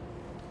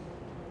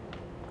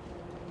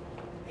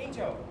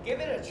 Angel,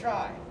 give it a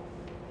try.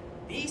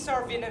 These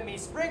are Vietnamese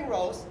spring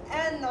rolls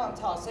and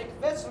non-toxic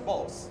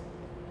vegetables.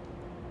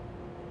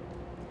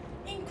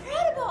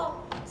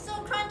 Incredible! So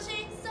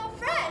crunchy, so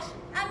fresh.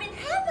 I'm in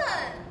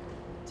heaven!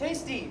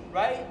 Tasty,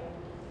 right?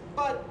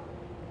 But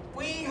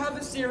we have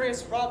a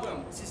serious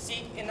problem to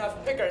seek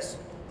enough pickers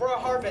for our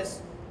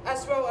harvest,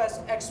 as well as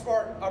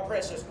export our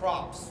precious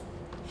crops.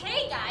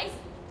 Hey guys,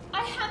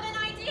 I have an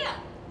idea.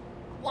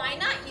 Why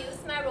not use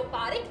my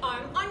robotic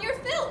arm on your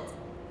field?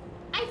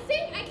 I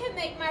think I can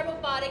make my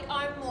robotic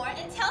arm more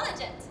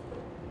intelligent.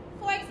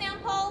 For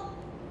example,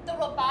 the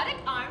robotic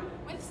arm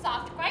with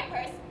soft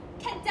gripers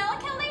can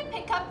delicately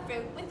pick up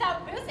fruit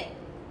without bruising.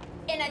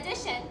 In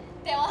addition,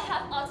 they will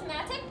have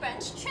automatic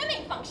branch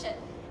trimming function.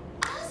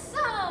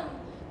 Awesome!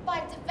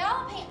 By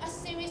developing a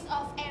series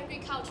of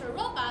agricultural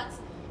robots,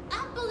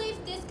 I believe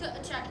this could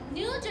attract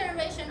new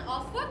generation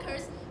of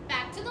workers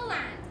back to the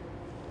land.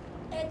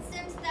 It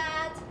seems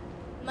that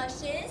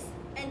machines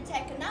and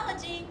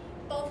technology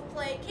both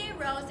play key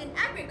roles in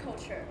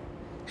agriculture.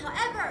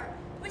 However,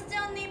 we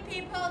still need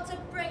people to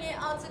bring it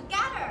all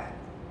together.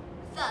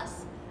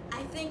 Thus,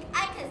 I think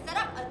I can set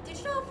up a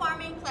digital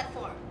farming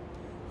platform,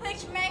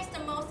 which makes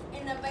the most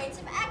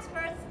innovative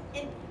experts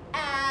in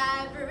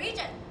every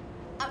region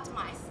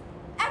optimize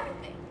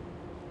everything.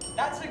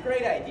 That's a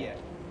great idea.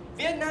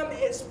 Vietnam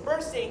is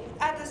bursting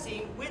at the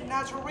seam with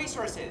natural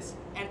resources,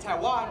 and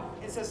Taiwan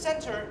is the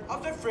center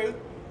of the fruit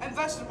and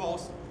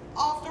vegetables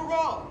of the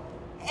world,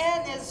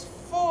 and is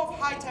full of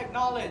high-tech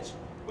knowledge.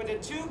 With the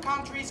two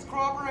countries'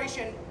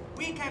 cooperation,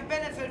 we can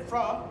benefit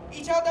from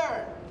each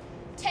other.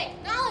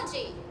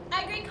 Technology,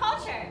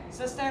 agriculture,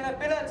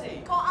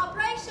 Sustainability,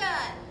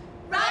 Cooperation.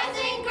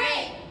 rising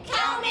green,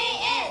 count me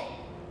in.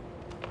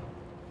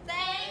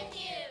 Thank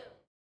you.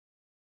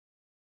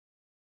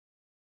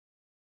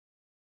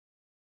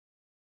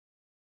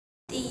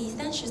 第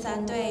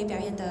33队表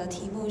演的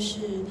题目是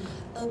《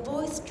A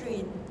Boy's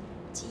Dream》，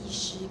计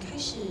时开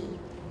始。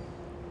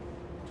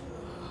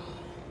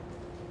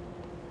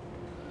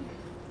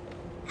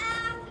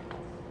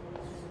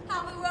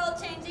Have a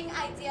world-changing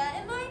idea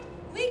in mind?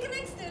 We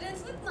connect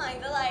students with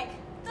minds alike.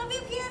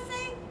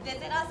 WPSA,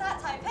 visit us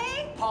at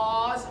Taipei.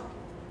 Pause.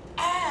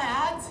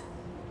 Ads.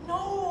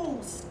 No,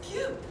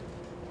 skip.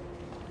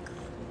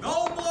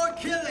 No more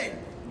killing.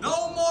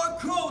 No more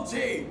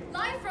cruelty.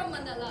 Live from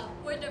Manila,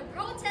 where the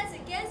protest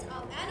against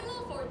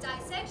animal for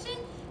dissection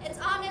is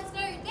on its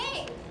third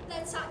day.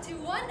 Let's talk to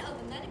one of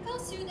the medical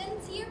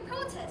students here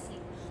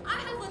protesting. I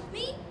have with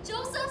me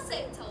Joseph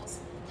Santos.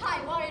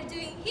 Hi, what are you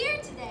doing here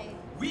today?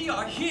 We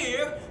are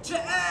here to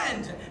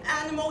end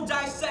animal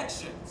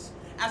dissections.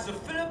 As a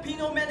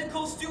Filipino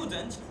medical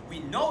student, we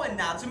know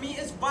anatomy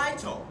is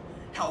vital.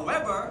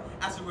 However,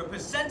 as a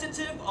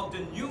representative of the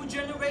new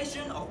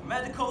generation of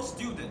medical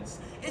students,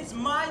 it's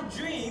my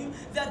dream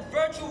that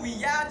virtual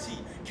reality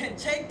can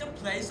take the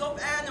place of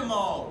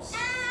animals.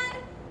 And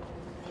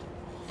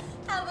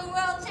have a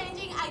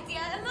world-changing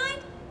idea in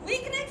mind? We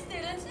connect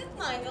students with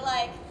minds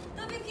alike.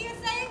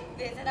 WPSA,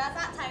 visit us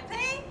at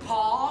Taipei.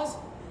 Pause.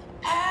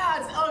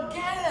 Ads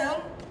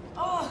again.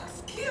 Oh,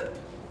 skip.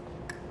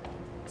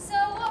 So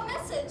what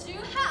message do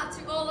you have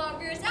to all our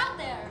viewers out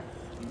there?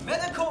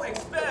 Medical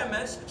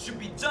experiments should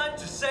be done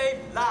to save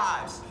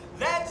lives.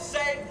 Let's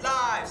save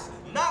lives,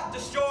 not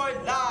destroy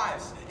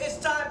lives. It's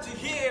time to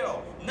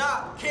heal,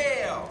 not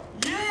kill.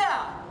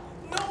 Yeah.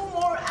 No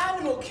more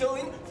animal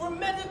killing for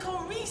medical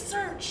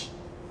research.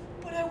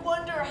 But I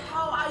wonder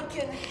how I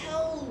can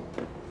help.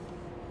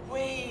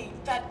 Wait,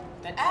 that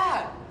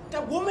ad.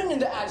 That woman in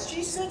the ad,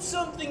 she said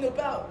something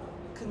about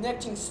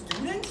connecting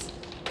students?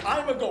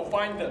 I'ma go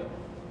find them.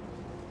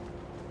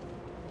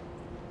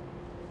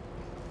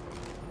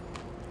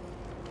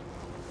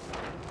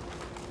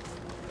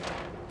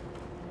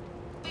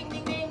 Ding,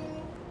 ding,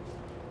 ding.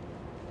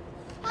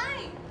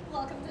 Hi,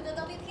 welcome to the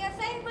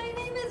WPSA. My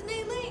name is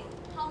Mei Ling.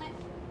 How may...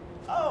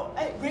 Oh,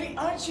 hey, wait,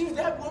 aren't you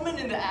that woman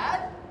in the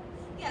ad?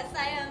 Yes,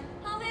 I am.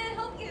 How may I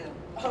help you?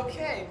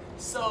 Okay,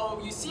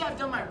 so you see I've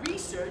done my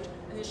research,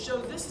 and it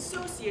shows this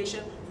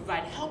association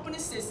provide help and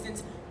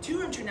assistance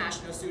to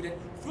international students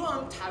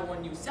from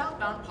Taiwan New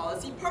Southbound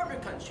Policy Partner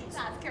countries.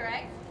 That's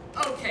correct.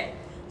 Okay,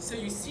 so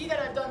you see that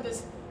I've done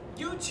this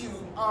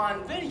YouTube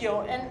on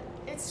video, and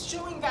it's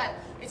showing that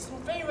it's in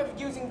favor of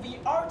using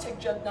VR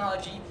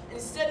technology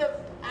instead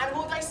of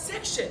animal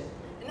dissection.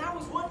 And I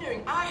was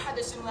wondering, I had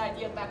a similar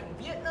idea back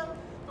in Vietnam,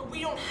 but we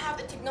don't have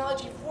the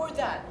technology for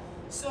that.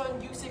 So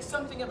you say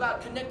something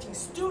about connecting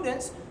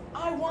students,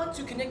 I want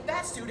to connect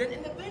that student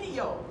in the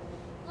video.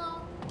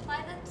 Well, by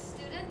the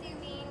student, you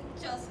mean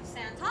Joseph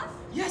Santos?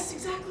 Yes,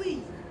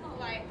 exactly.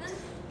 Alright, then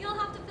you'll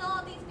have to fill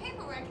out these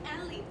paperwork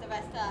and leave the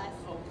rest to us.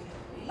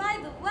 Okay. By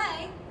the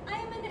way, I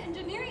am an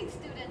engineering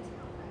student.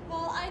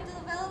 Well, I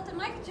developed a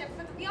microchip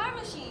for the VR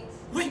machines.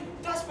 Wait,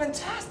 that's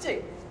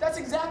fantastic. That's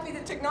exactly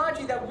the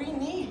technology that we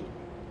need.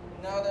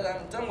 Now that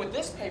I'm done with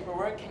this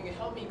paperwork, can you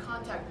help me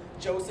contact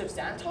Joseph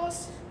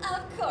Santos?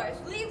 Of course,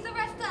 leave the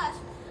rest to us.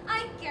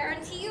 I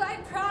guarantee you, I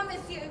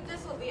promise you,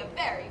 this will be a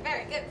very,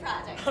 very good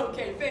project.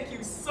 Okay, thank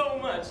you so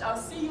much.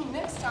 I'll see you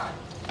next time.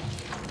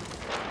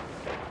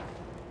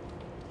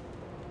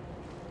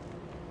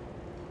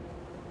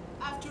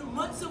 After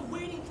months of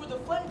waiting for the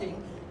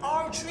funding,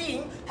 our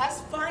dream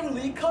has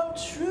finally come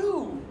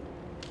true.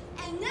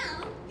 And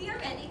now, we are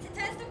ready to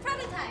test the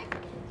prototype.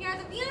 Here are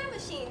the VR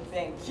machines.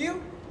 Thank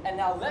you. And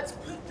now let's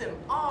put them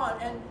on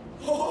and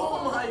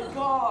oh my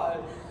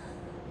god!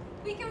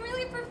 We can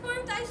really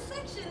perform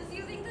dissections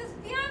using this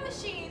VR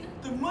machine.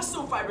 The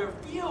muscle fiber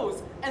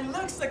feels and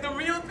looks like the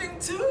real thing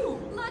too.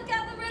 Look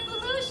at the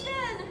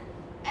resolution.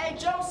 Hey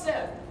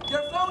Joseph,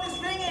 your phone is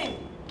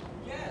ringing.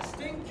 Yes,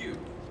 thank you.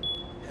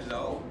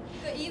 Hello?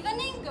 Good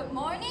evening, good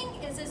morning.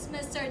 Is this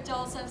Mr.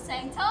 Joseph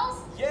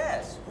Santos?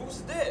 Yes, who's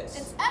this?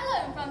 It's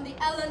Ellen from the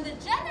Ellen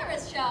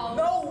DeGeneres Show.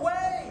 No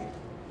way!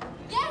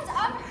 Yes,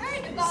 I've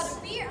heard about a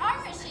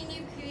VR machine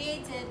you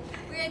created.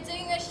 We're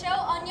doing a show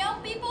on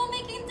young people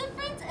making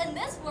difference in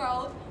this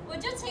world.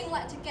 Would your team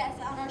like to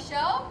guest on our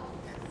show?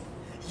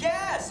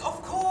 Yes,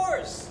 of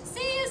course!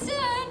 See you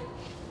soon!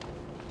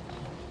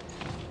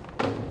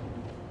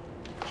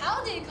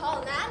 How do you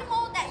call an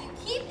animal that you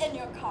keep in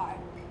your car?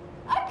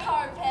 A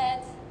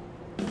carpet.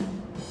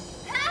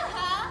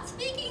 Haha,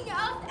 speaking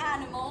of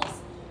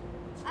animals,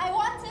 I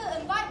want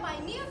to invite my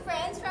new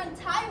friends from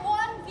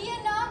Taiwan,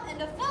 Vietnam, and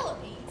the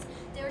Philippines.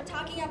 They were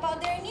talking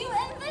about their new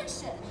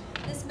invention.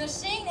 This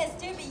machine is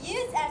to be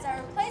used as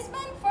a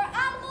replacement for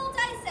animal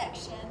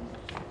dissection.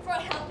 For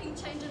helping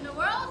change in the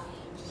world,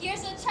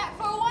 here's a check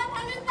for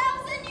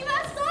 $100,000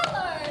 US.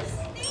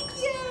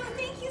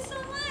 Thank you so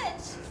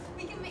much.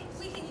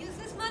 We can use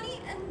this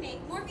money and make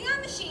more VR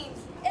machines.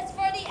 It's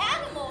for the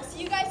animals.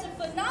 You guys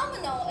are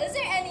phenomenal. Is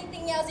there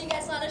anything else you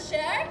guys want to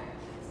share?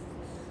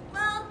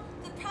 Well,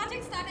 the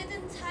project started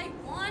in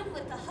Taiwan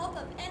with the help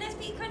of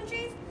NSP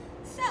countries.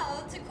 So,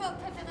 to quote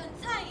President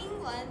Tsai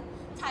Ing-wen,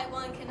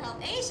 Taiwan can help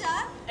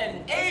Asia.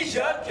 And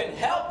Asia can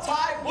help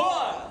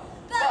Taiwan.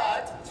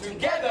 But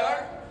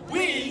together,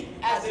 we,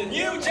 as a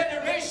new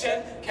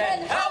generation,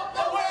 can help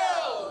the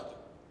world!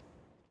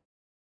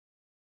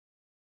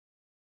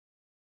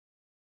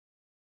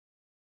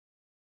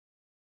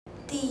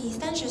 第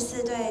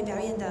34队表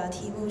演的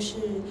题目是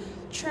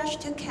Trash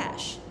to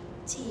Cash，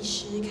 计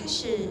时开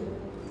始。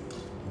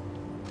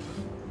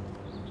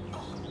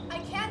 I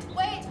can't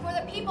wait for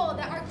the people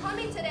that are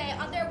coming today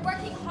on their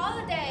working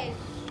holidays.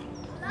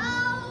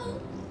 Hello?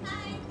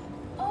 Hi.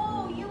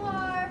 Oh, you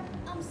are?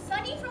 I'm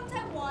Sunny from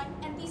Taiwan,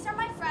 and these are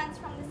my friends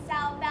from the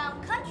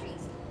southbound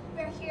countries.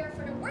 We're here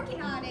for the working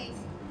holidays.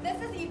 This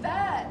is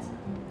Yvette.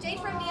 Jade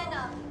from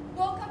Vietnam.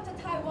 Welcome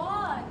to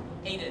Taiwan.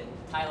 Aiden,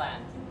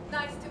 Thailand.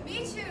 Nice to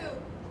meet you.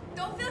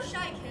 Don't feel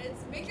shy,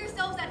 kids. Make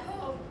yourselves at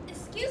home.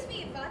 Excuse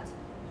me, Yvette.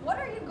 What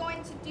are you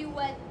going to do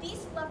with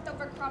these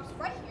leftover crops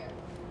right here?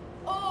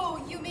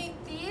 Oh, you mean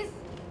these?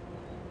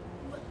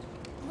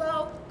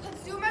 Well,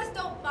 consumers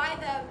don't buy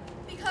them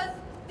because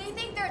they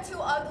think they're too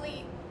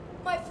ugly.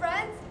 My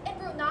friends in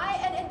Brunei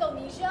and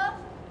Indonesia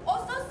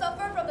also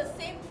suffer from the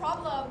same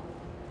problem.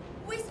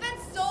 We spend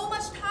so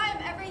much time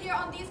every year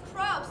on these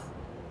crops,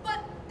 but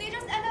they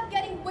just end up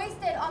getting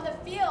wasted on the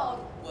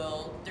field.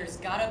 Well, there's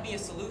gotta be a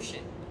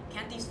solution.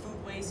 Can't these food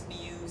waste be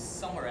used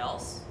somewhere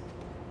else?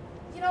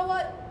 You know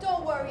what?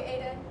 Don't worry,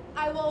 Aiden.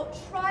 I will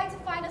try to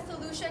find a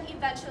solution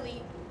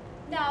eventually.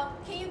 Now,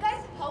 can you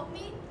guys help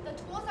me? The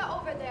tools are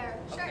over there.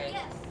 Sure, Okay.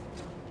 yes.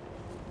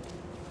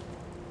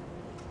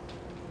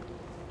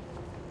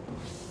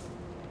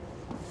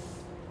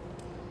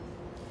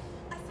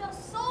 I feel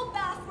so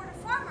bad for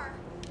the farmer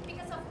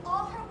because of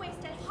all her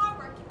wasted hard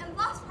work and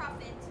lost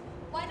profit.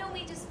 Why don't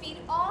we just feed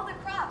all the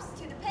crops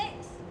to the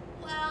pigs?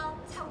 Well,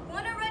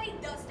 Taiwan already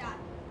does that,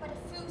 but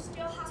the food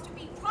still has to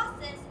be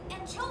processed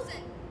and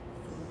chosen.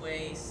 Food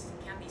waste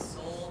can't be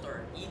sold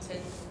or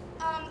eaten.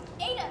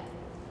 Aiden,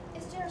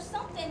 is there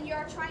something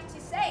you're trying to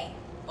say?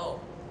 Oh,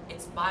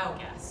 it's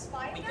biogas.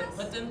 We can Biogas?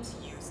 put them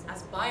to use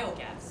as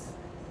biogas.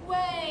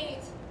 Wait,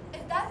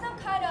 is that some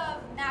kind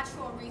of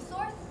natural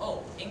resource?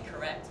 Oh,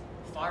 incorrect.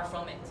 Far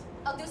from it.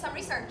 I'll do some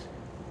research.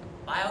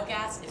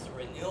 Biogas is a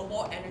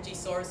renewable energy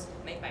source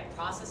made by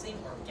processing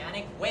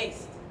organic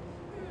waste.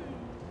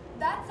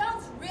 That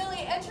sounds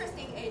really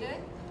interesting, Aiden.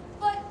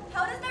 But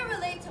how does that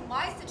relate to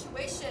my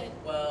situation?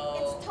 Well,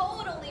 It's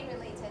totally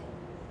related.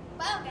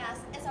 Biogas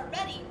is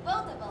already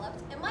well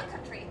developed in my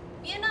country,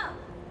 Vietnam.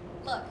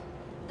 Look,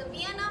 the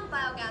Vietnam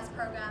Biogas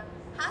Program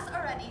has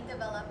already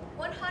developed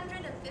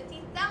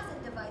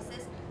 150,000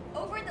 devices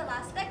over the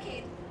last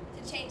decade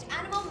to change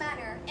animal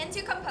manure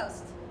into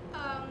compost.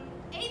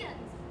 Aiden,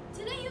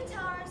 didn't you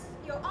tell us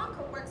your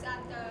uncle works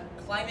at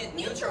the climate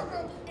neutral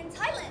group. in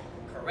Thailand?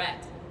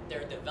 Correct.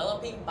 They're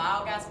developing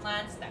biogas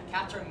plants that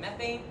capture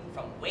methane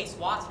from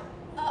wastewater.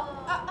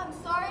 I'm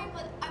sorry,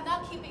 but I'm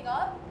not keeping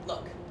up.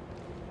 Look,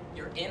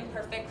 your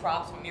imperfect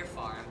crops from your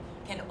farm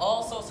can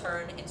also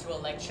turn into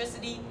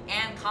electricity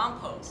and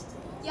compost.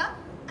 Yup.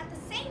 At the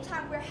same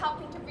time, we're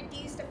helping to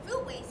reduce the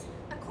food waste.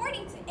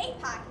 According to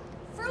APAC,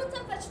 fruits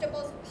and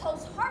vegetables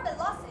post-harvest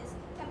losses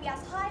can be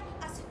as high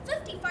as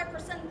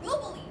 55%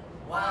 globally.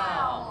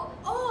 Wow.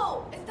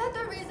 Oh, is that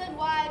the reason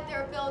why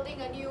they're building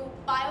a new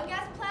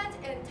biogas plant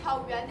in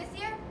Taoyuan this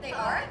year? They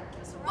are?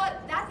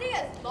 But that thing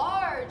is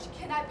large.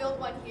 Can I build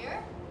one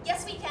here?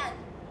 Yes, we can.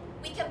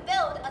 We can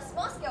build a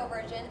small-scale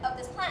version of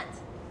this plant.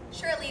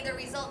 Surely the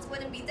results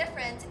wouldn't be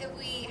different if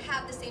we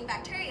have the same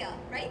bacteria,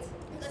 right?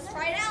 Let's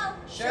try it out.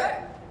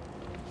 Sure.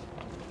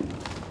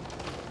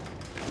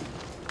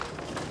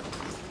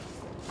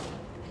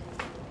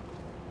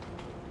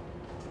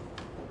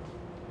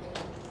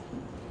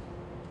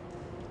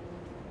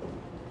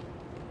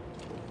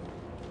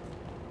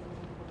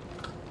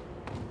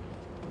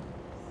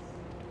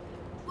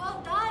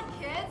 Well done,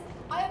 kids.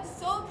 I am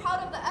so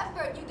proud of the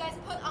effort you guys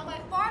put on my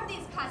farm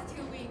these past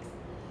 2 weeks.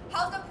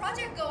 How's the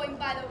project going,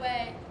 by the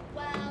way?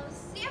 Well,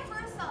 see it for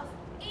yourself.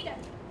 Aiden.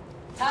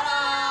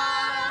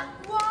 Ta-da!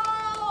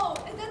 Whoa!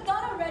 Is it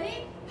done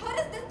already? How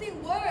does this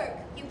thing work?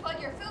 You put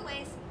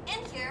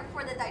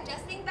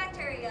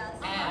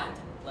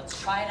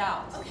try it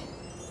out. Okay.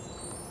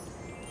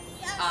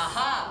 Yes.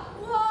 Aha!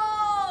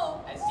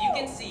 Whoa! As you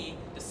can see,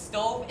 the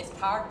stove is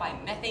powered by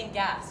methane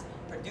gas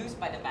produced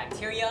by the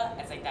bacteria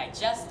as they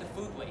digest the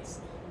food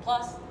waste.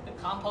 Plus, the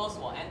compost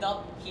will end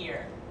up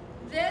here.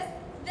 This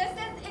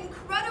is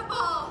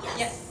incredible!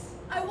 Yes.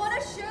 I want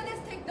to share this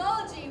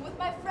technology with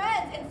my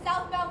friends in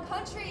southbound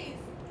countries.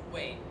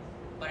 Wait,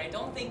 but I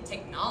don't think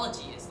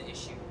technology is the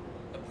issue.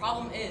 The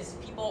problem is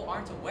people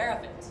aren't aware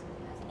of it.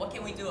 What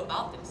can we do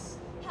about this?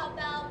 How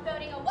about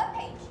building a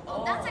webpage?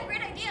 Oh. That's a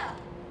great idea.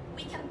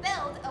 We can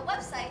build a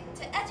website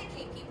to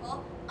educate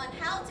people on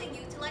how to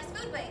utilize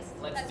food waste.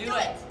 Let's do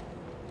it.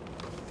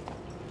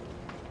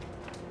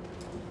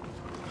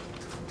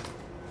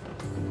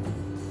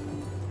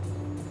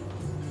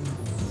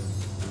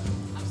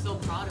 I'm so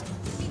proud of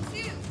us. Me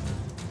too.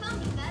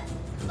 Come, Yvette.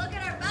 Look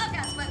at our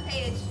biogas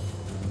webpage.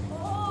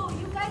 Oh,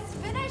 you guys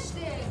finished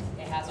it.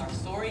 It has our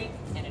story,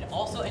 and it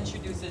also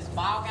introduces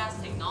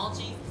biogas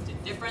technology to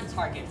different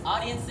target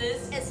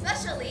audiences.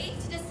 Especially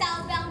to the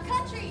southbound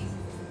countries.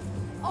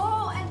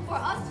 Oh, and for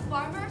us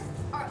farmers,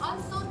 our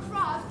unsold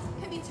crops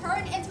can be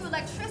turned into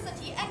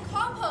electricity and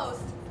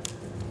compost.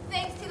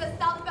 Thanks to the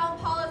southbound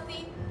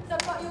policy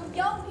that brought you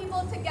young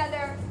people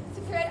together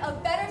to create a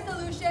better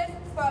solution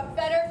for a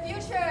better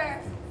future.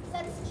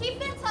 Let's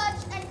keep in touch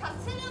and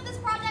continue this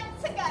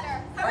project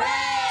together.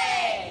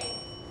 Hooray!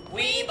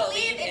 We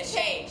believe in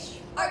change.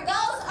 Our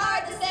goals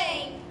are the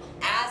same.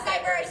 As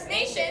diverse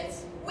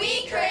nations,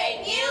 we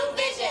create new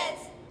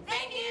visions.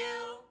 Thank you.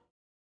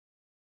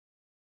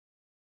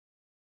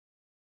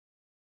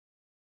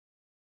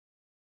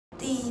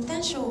第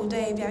35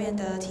队表演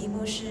的题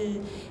目是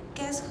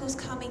Guess Who's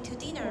Coming to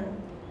Dinner？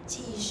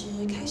 计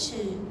时开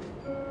始。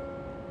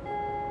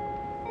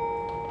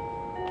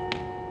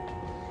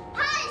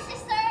Hi,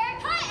 sister.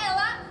 Hi,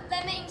 Ella.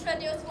 Let me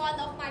introduce one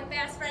of my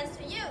best friends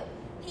to you.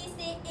 He's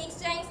the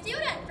exchange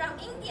student from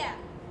India.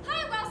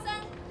 Hi,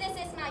 Wilson. This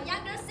is my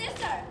younger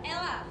sister,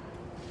 Ella.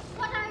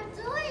 What are you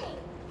doing?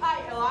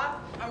 Hi,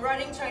 Ella. I'm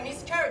writing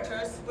Chinese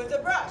characters with a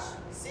brush.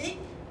 See?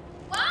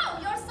 Wow,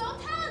 you're so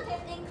talented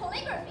in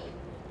calligraphy.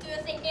 Do you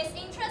think it's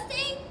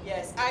interesting?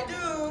 Yes, I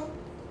do.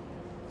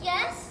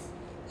 Yes?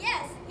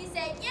 Yes, he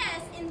said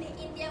yes in the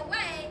Indian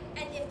way,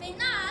 and if he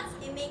nods,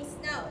 it means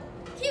no.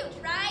 Cute,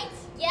 right?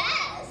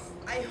 Yes.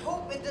 I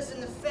hope it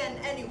doesn't offend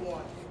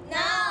anyone.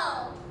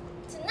 No.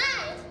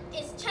 Tonight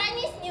is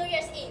Chinese New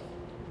Year's Eve.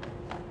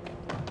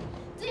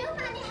 Do you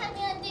mind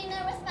having a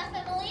dinner with my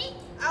family?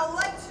 I'd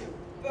like to,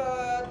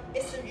 but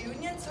it's a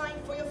reunion time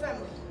for your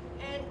family,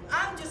 and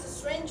I'm just a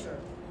stranger.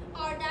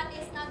 Our dad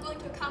is not going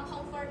to come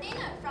home for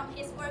dinner from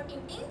his work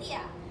in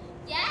India.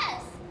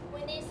 Yes,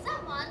 we need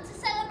someone to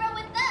celebrate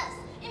with us.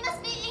 It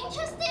must be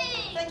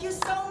interesting. Thank you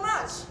so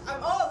much.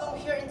 I'm all alone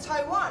here in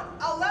Taiwan.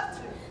 I'd love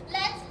to.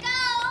 Let's go.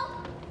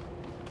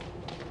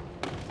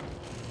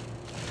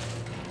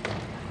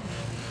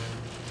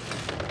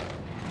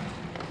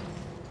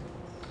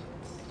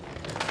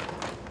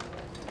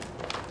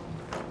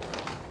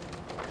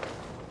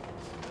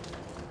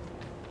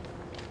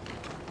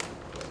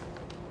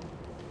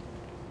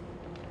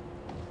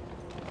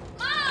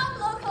 Mom,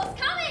 look who's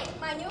coming.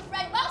 My new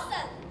friend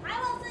Wilson. Hi,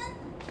 Wilson.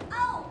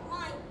 Oh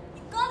my,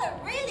 you got a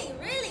really,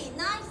 really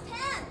nice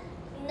tan.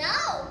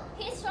 No,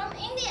 he's from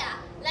India.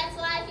 That's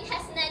why he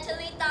has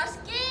naturally dark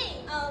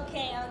skin.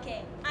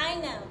 Okay, I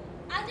know.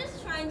 I'm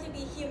just trying to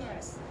be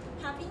humorous.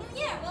 Happy New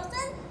Year,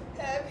 Wilson.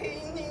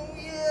 Happy New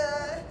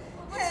Year.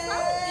 What's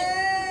wrong with you?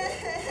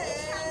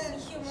 He's trying to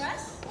be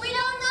humorous. We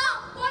don't know.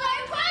 What are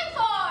you crying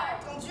for?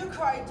 Don't you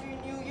cry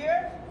during New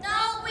Year?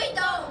 No, we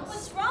don't.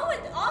 What's wrong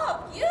with all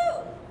of you?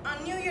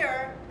 On New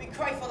Year, we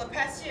cry for the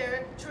past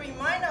year to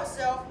remind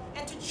ourselves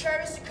and to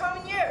cherish the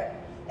coming year.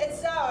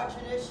 It's our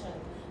tradition.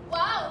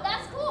 Wow,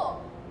 that's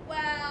cool.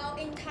 Well,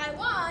 in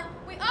Taiwan,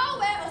 we all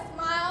wear a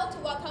smile to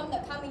welcome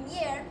the coming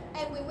year,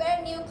 and we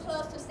wear new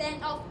clothes to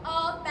send off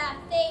all bad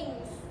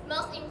things.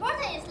 Most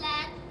important is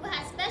that we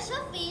have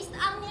special feast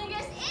on New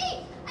Year's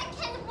Eve. I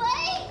can't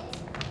wait.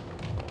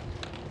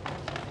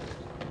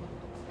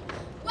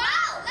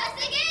 Wow, let's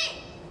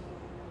begin.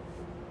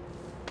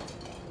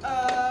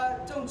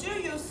 Don't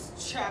you use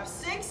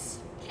chopsticks?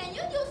 Can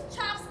you use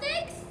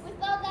chopsticks? We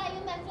thought that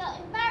you may feel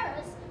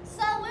embarrassed,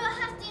 so we will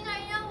have dinner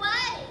in your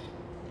way.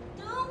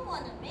 Don't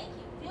want to make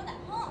you feel at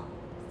home.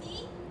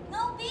 See?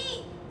 No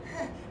beef.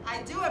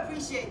 I do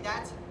appreciate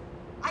that.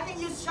 I can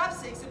use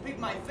chopsticks to pick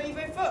my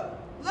favorite food.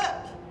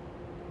 Look.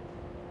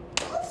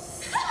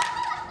 Oops.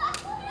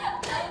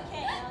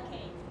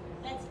 Okay.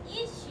 Let's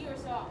each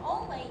choose our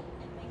own way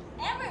and make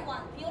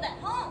everyone feel at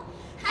home.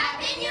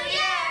 Happy New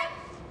Year!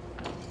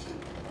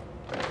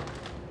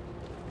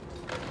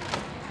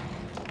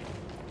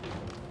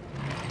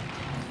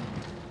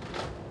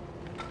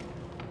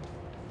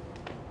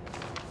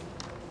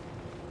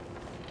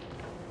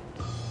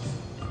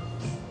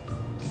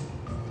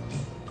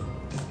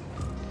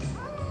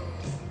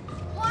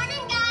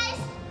 Morning, guys!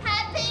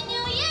 Happy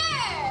New Year!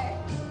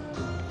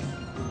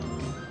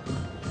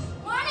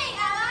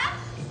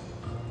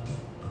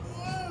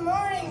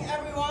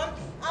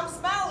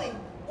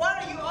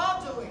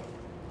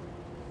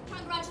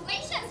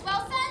 Congratulations,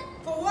 Wilson!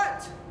 For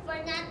what? For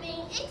not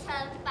being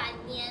eaten by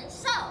年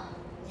兽.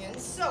 年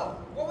兽?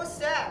 What was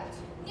that?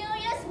 New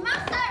Year's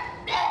monster!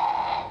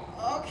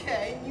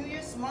 Okay, New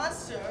Year's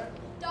monster.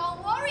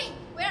 Don't worry,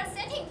 we are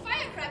setting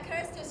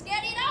firecrackers to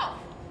scare it off.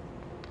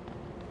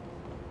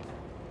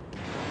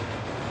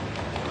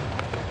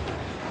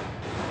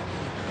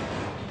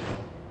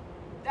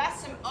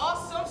 That's an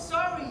awesome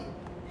story.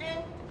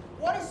 And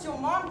what is your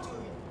mom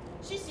doing?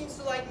 She seems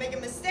to like make a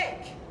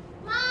mistake.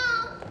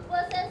 Mom,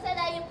 Wilson said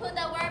that you put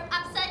the word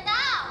upside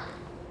down.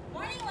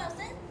 Morning,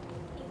 Wilson.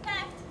 In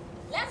fact,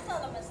 let's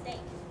solve a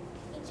mistake.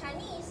 In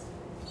Chinese,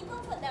 people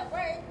put the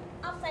word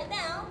upside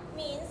down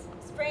means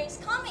spring is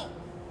coming.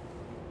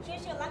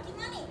 Here's your lucky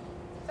money.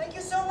 Thank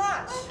you so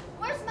much.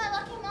 Where's my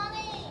lucky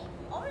money?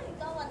 You already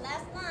got one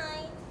last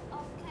night.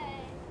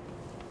 Okay.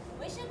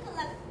 Wish you good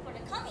luck for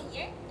the coming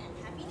year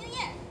and Happy New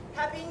Year.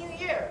 Happy New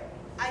Year.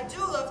 I do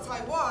love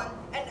Taiwan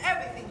and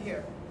everything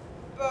here.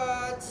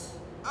 But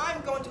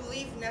I'm going to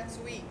leave next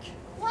week.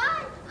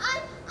 Why?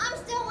 I'm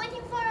still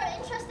waiting for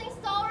interesting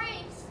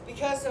stories.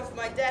 Because of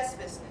my dad's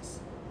business.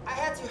 I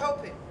had to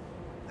help him.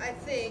 I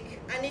think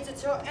I need to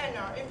tell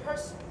Anna in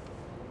person.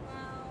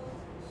 Well,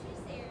 she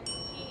said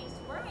she's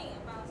worrying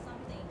about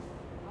something.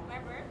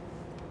 However,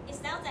 it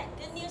sounds like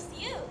good news to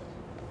you.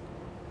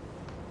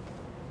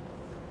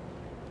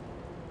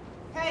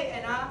 Hey,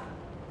 Anna.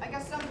 I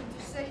got something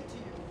to say to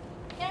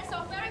you. You're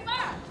so very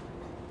far.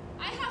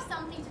 I have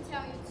something to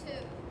tell you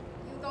too.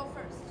 You go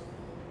first.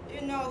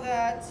 You know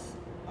that,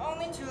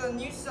 owing to the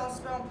new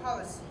southbound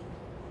policy,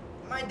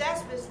 my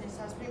dad's business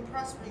has been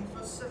prospering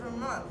for several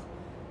months.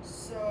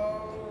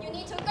 So... You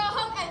need to go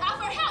home and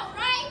offer help,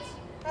 right?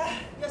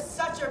 You're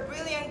such a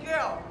brilliant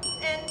girl.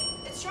 And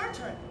it's your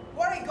turn.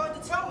 What are you going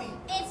to tell me?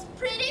 It's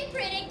pretty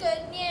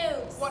good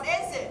news. What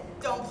is it?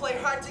 Don't play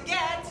hard to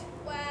get.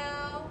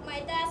 Well, my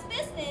dad's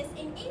business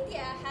in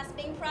India has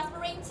been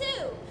prospering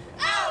too.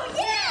 Oh,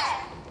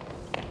 yeah!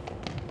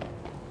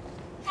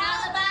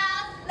 How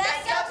about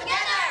let's go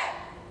together?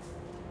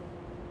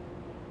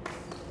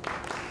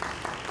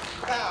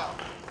 Wow.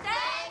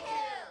 Thank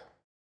you.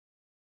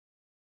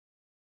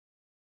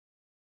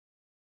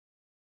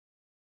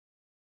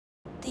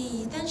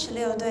第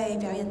36队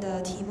表演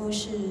的题目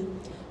是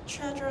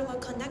Treasure the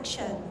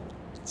Connection，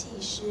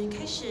 计时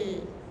开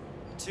始。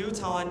 Two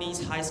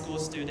Taiwanese high school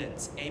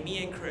students,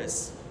 Amy and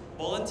Chris,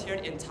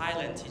 volunteered in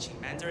Thailand teaching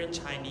Mandarin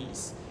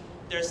Chinese.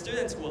 Their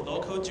students were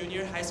local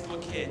junior high school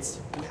kids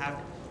who have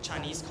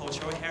Chinese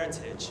cultural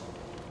heritage.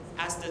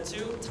 As the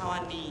two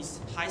Taiwanese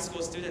high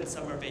school students'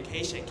 summer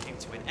vacation came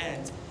to an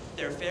end,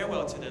 their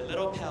farewell to the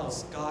little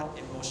pals got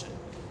emotional.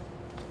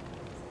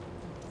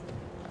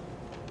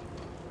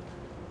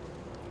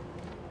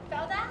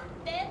 Felda,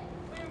 Ben,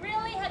 we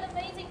really had an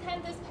amazing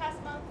time this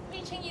past month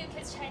teaching you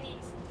kids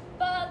Chinese.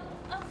 But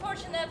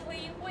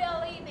unfortunately, we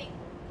are leaving.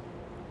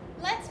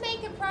 Let's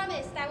make a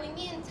promise that we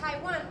meet in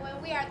Taiwan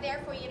when we are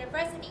there for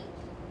university.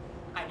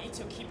 I need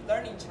to keep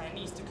learning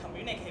Chinese to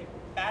communicate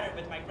better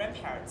with my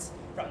grandparents.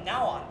 From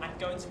now on, I'm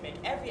going to make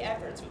every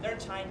effort to learn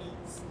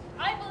Chinese.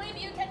 I believe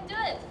you can do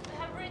it. We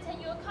have written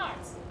your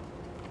cards.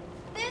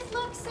 This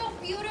looks so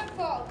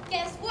beautiful.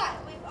 Guess what?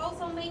 We've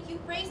also made you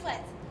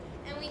bracelets,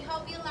 and we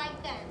hope you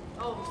like them.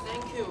 Oh,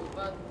 thank you,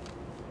 but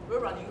we're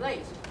running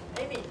late.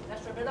 Amy,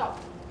 let's wrap it up.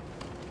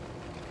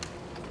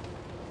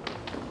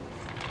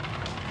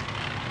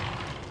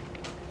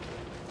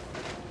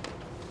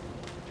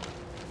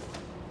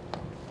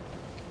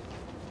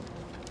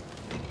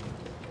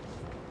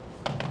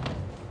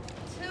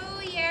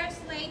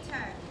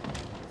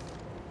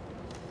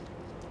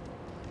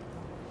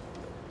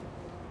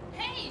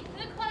 Hey,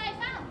 look what I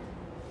found.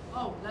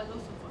 Oh, that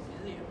looks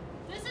familiar.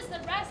 This is the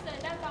bracelet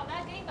that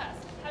Felda gave us.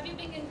 Have you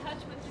been in touch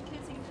with the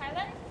kids in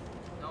Thailand?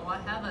 No, I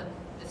haven't.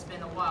 It's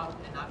been a while,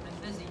 and I've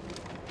been busy.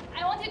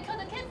 I want to call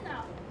the kids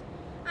now.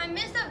 I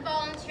miss the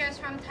volunteers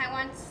from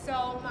Taiwan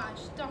so much,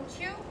 don't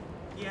you?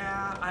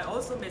 Yeah, I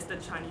also miss the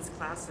Chinese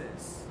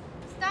classes.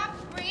 Stop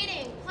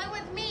reading. Play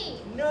with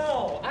me.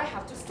 No, I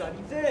have to study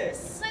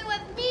this. Play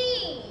with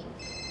me.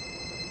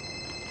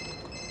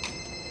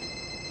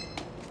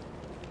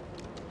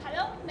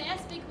 Hello, may I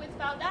speak with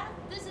Felda?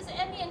 This is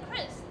Amy and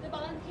Chris, the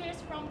volunteers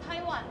from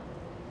Taiwan.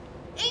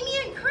 Amy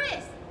and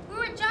Chris, we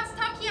were just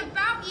talking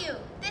about you.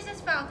 This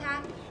is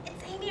Felda.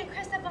 It's Amy and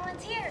Chris, the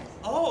volunteers.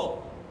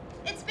 Oh.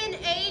 It's been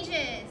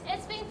ages.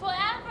 It's been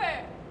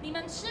forever. 你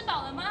们吃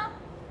饱了吗?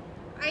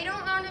 I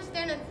don't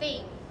understand a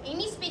thing.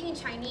 Amy's speaking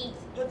Chinese.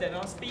 Put that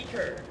on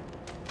speaker.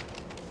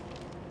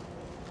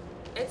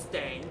 It's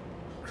Dane.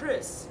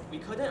 Chris, we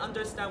couldn't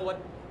understand what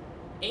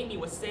Amy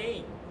was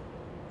saying.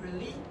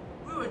 Really?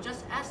 We were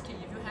just asking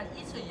if you had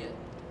eaten yet.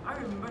 I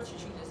remember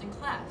teaching this in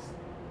class.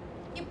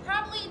 You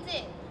probably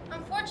did.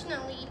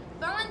 Unfortunately,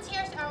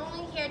 volunteers are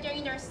only here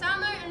during their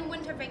summer and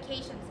winter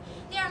vacations.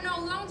 They are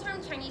no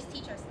long-term Chinese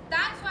teachers.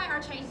 That's why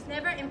our Chinese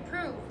never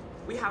improved.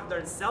 We have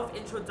learned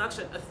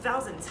self-introduction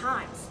 1,000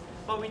 times,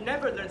 but we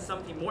never learned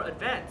something more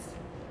advanced.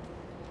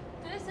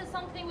 This is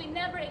something we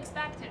never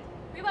expected.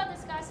 We will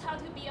discuss how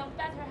to be of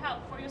better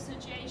help for your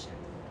situation.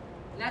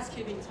 Let's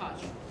keep in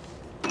touch.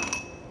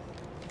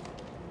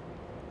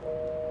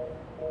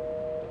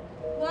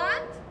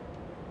 What?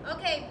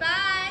 Okay,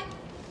 bye.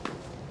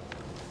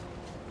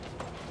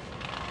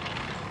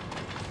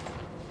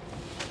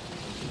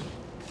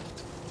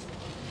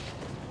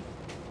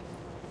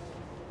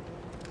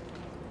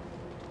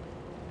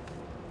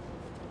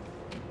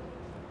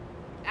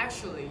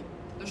 Actually,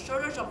 the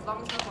shortage of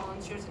long-term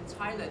volunteers in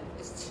Thailand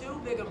is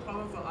too big a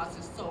problem for us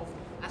to solve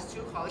as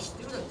two college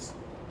students.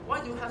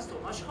 Why do you have so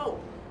much hope?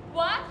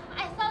 What?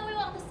 I thought we were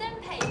on the same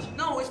page.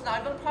 No, it's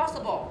not even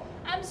possible.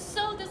 I'm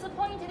so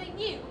disappointed in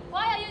you.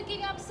 Why are you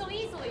giving up so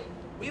easily?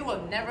 We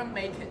will never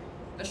make it.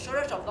 The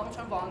shortage of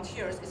long-term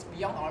volunteers is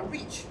beyond our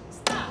reach.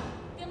 Stop.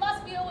 There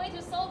must be a way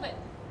to solve it.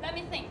 Let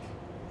me think.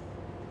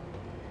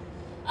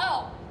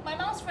 Oh, my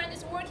mom's friend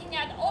is working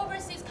at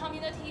Overseas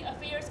Community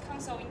Affairs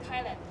Council in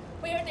Thailand,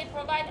 where they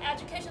provide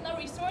educational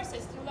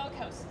resources to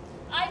locals.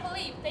 I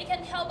believe they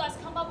can help us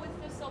come up with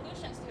the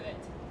solutions to it.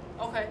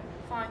 Okay,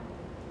 fine.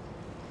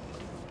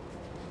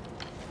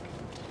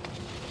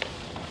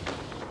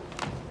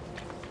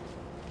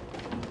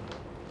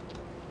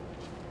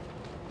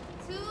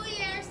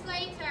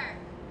 Later.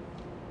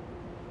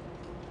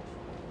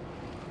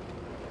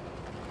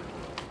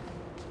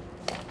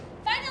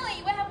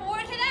 Finally, we have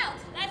worked it out.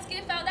 Let's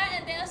give Felda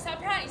and then a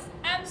surprise.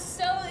 I'm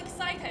so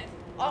excited.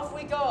 Off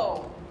we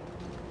go.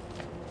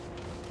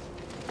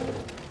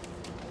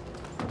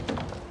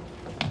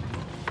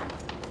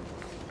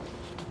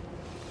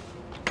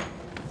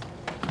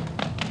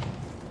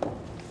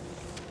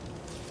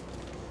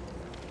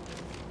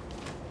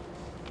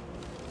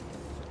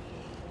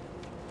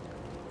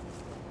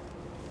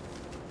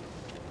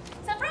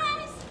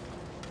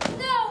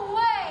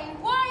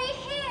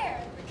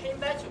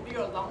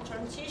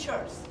 Long-term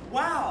teachers.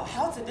 Wow,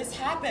 how did this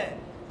happen?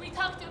 We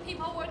talked to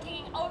people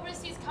working in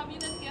Overseas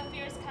Community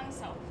Affairs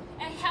Council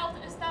and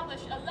helped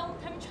establish a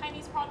long-term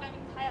Chinese program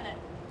in Thailand.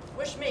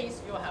 Which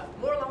means we will have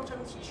more long-term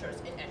teachers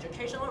and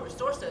educational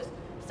resources,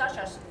 such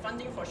as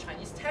funding for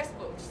Chinese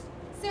textbooks.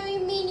 So you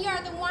mean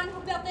you're the one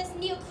who built this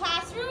new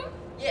classroom?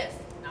 Yes,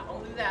 not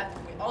only that,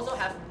 we also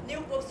have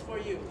new books for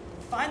you.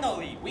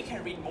 Finally, we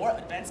can read more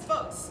advanced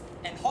books.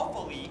 And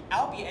hopefully,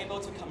 I'll be able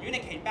to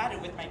communicate better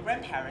with my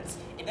grandparents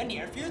in the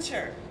near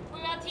future. We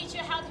will teach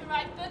you how to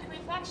write book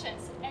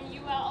reflections, and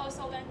you will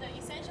also learn the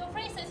essential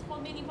phrases for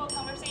meaningful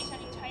conversation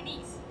in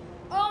Chinese.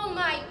 Oh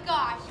my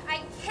gosh,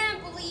 I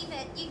can't believe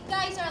it. You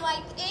guys are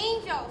like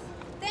angels.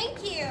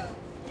 Thank you.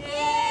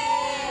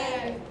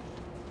 Yay!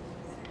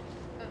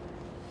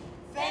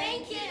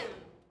 Thank you.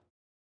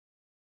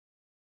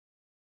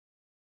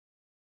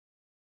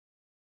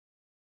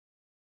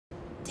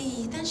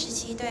 第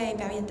37队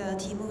表演的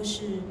题目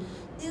是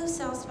New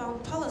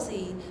Southbound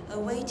Policy: A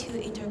Way to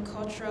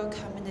Intercultural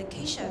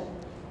Communication。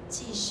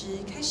计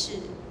时开始。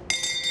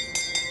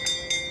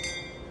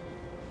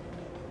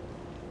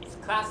It's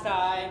class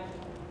time.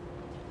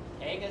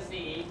 Take a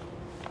seat,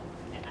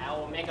 and I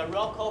will make a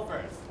roll call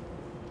first.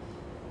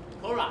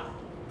 Cora.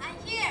 I'm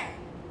here.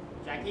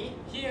 Jackie.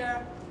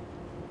 Here.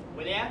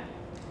 William.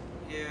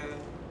 Here.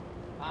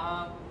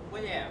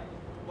 William,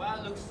 why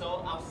you look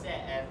so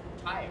upset and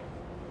tired?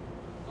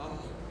 Oh,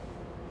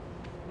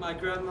 my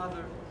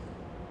grandmother.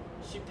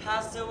 She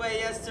passed away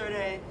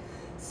yesterday,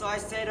 so I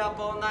stayed up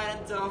all night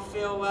and don't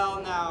feel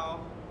well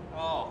now.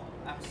 Oh,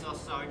 I'm so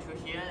sorry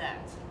to hear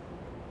that.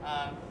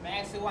 May I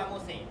ask you one more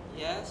thing?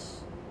 Yes?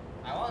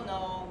 I want to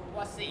know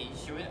what scene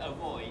should we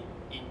avoid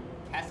in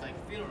Catholic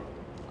funeral?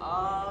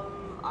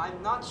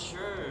 I'm not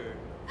sure.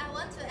 I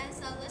want to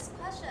answer this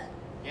question.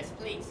 Yes,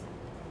 please.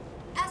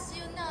 As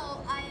you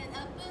know, I am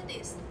a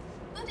Buddhist.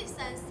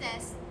 Buddhism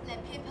says that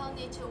people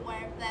need to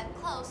wear black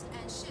clothes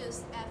and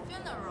shoes at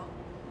funeral.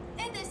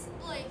 It is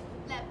believed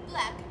that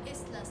black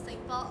is the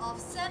symbol of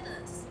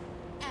sadness,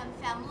 and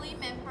family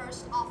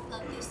members of the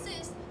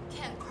deceased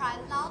can cry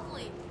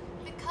loudly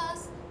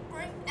because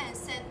grief and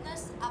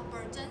sadness are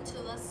burden to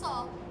the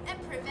soul and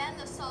prevent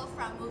the soul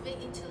from moving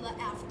into the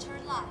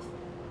afterlife.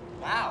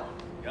 Wow,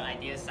 your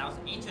idea sounds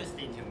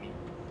interesting to me,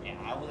 and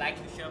I would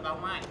like to share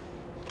about mine.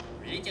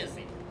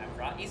 Religiously, I'm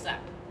from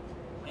Islam.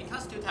 When it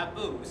comes to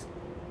taboos,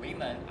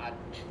 women are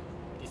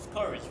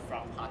discouraged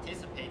from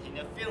participating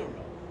in the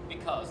funeral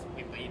because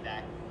we believe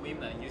that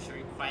women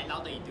usually cry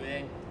loudly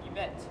during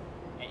event,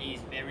 and it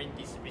is very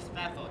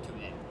disrespectful to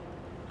them.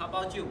 How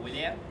about you,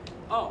 William?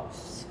 Oh,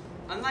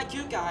 unlike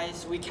you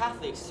guys, we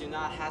Catholics do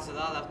not have a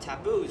lot of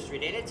taboos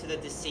related to the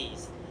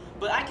deceased.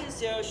 But I can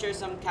still share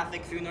some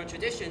Catholic funeral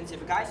traditions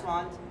if you guys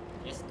want.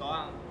 Yes, go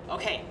on.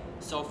 Okay,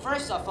 so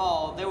first of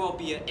all, there will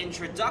be an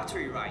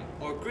introductory rite,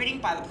 or greeting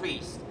by the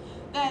priest.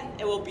 Then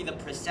it will be the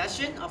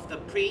procession of the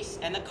priest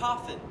and the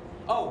coffin.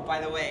 Oh,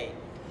 by the way,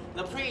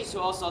 the priest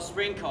will also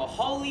sprinkle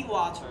holy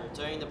water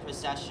during the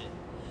procession.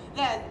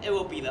 Then it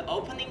will be the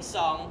opening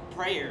song,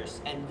 prayers,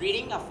 and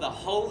reading of the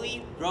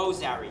Holy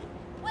Rosary.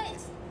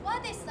 Wait,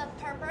 what is the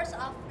purpose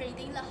of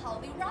reading the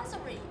Holy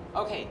Rosary?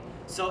 Okay,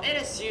 so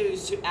it is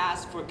used to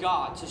ask for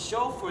God to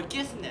show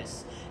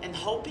forgiveness and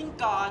hoping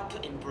God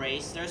could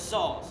embrace their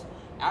souls.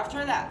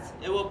 After that,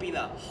 it will be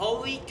the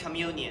Holy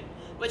Communion,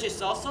 which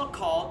is also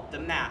called the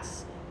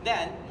Mass.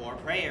 Then more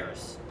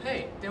prayers.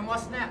 Hey, then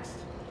what's next?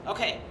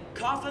 Okay,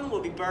 coffin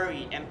will be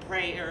buried and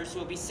prayers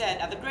will be said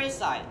at the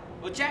graveside.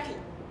 Well, Jackie,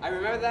 I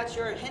remember that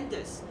you're a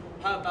Hindus.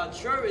 How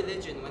about your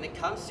religion when it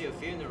comes to a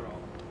funeral?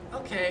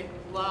 Okay,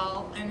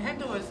 well, in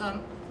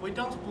Hinduism, we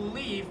don't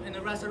believe in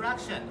the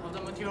resurrection of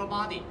the material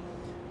body.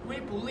 We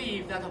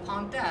believe that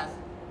upon death,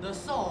 the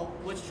soul,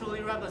 which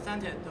truly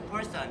represented the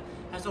person,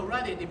 has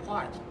already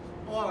departed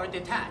or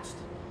detached.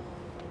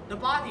 The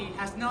body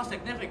has no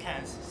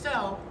significance,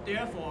 so,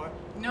 therefore,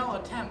 no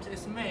attempt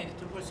is made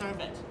to preserve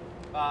it.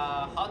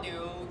 How do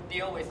you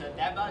deal with a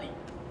dead body?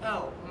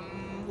 Oh,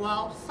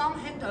 well, some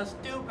Hindus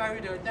do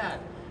bury their dead,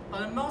 but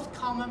the most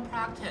common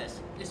practice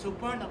is to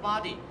burn the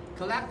body,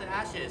 collect the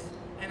ashes,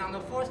 and on the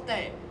fourth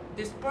day,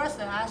 disperse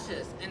the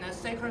ashes in a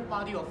sacred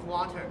body of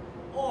water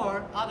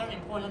or other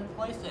important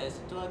places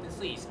to the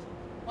deceased.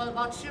 What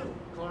about you,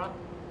 Cora?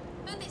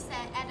 Buddhism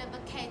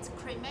advocates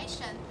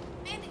cremation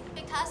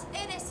because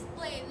it is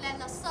believed that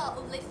the soul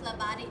will leave the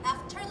body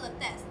after the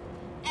death,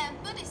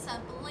 and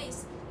Buddhism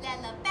believes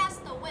that the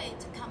best way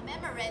to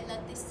commemorate the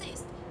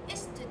deceased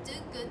is to do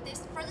good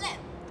deeds for them.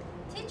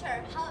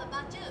 Teacher, how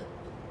about you?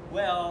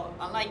 Well,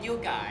 unlike you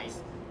guys,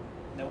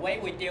 the way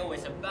we deal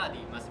with a body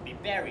must be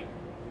buried.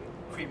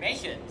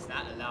 Cremation is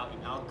not allowed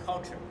in our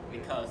culture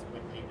because we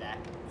believe that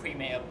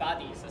cremate a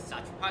body is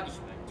such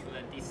punishment to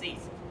the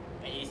deceased,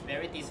 and it is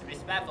very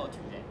disrespectful to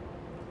them.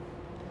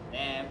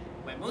 Then,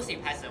 when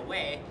Muslim passes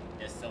away,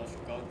 the soul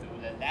should go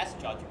through the last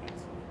judgment,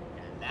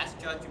 and the last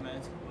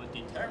judgment will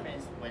determine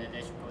whether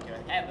they should go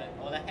to heaven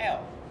or the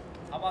hell.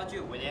 How about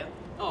you, William?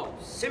 Oh,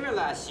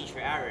 similar as teacher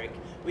Eric,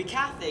 we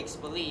Catholics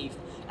believe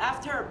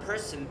after a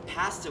person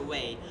passed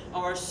away,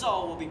 our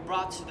soul will be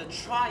brought to the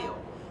trial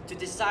to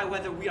decide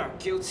whether we are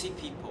guilty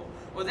people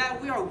or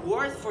that we are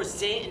worth for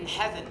staying in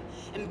heaven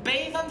and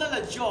bathe under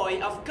the joy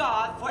of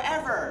God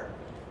forever.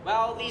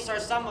 Well, these are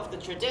some of the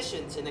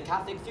traditions in the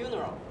Catholic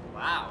funeral.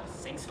 Wow,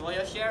 thanks for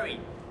your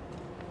sharing.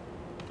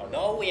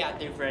 Although we are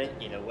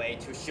different in a way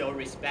to show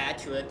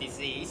respect to the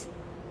deceased,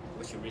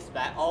 we should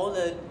respect all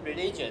the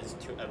religions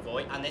to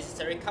avoid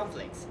unnecessary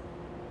conflicts.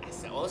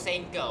 As the old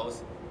saying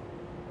goes,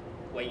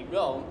 when in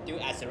Rome, do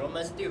as the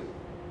Romans do.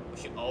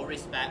 We should all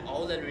respect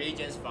all the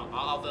religions from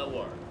all over the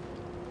world.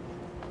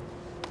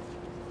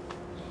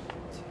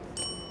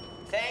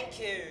 Thank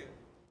you.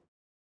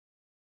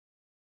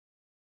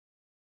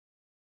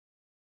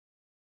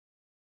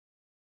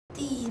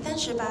第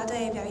38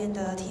队表演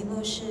的题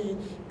目是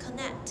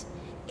Connect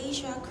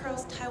Asia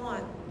Across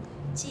Taiwan，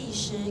 计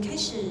时开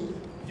始。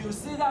 You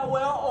see that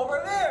well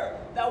over there?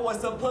 That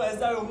was the place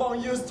that your mom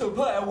used to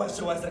play when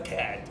she was a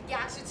kid.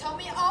 Yeah, she told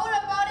me all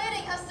about it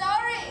in her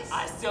stories.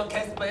 I still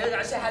can't believe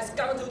that she has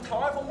gone to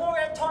Taiwan for more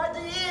than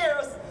 20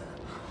 years.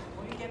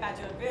 When we get back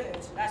to the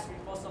village, let's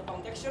reinforce the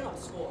foundation of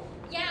school.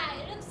 Yeah,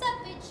 it looks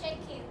a bit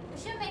shaky.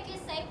 We should make it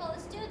safe for the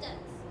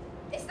students.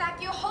 Is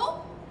that your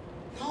hope?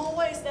 No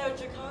way, Stella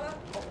Jakarta.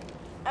 Oh,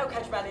 I'll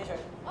catch you back later.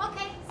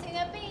 Okay, see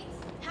the beats.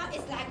 How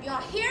it's like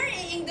you're here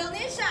in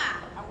Indonesia.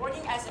 I'm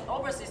working as an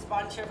overseas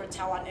volunteer for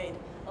Taiwan Aid,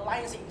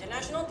 Alliance in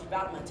International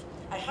Development.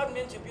 I helped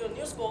them to build a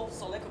new school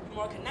so they could be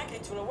more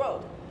connected to the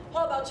world.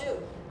 How about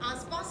you? I'm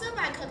sponsored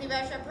by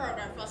cultivation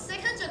program for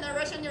second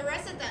generation new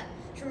resident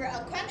to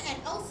acquaint and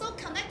also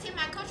connecting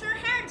my cultural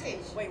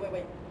heritage. Wait.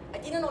 I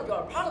didn't know you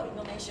are proud of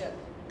Indonesia.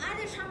 I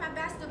did try my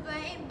best to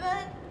blend in,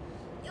 but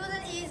it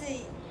wasn't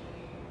easy.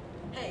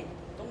 Hey,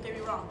 don't get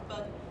me wrong,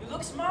 but you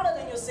look smarter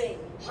than you seem.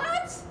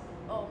 What?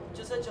 Oh,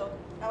 just a joke.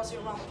 I'll see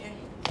you around, okay?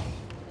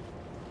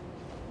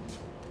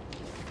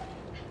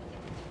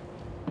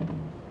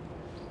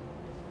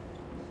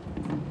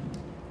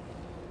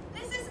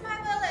 This is my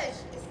village.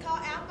 It's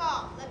called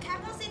Ambon, the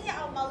capital city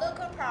of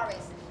Maluku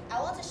province. I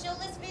want to show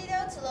this video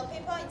to the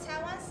people in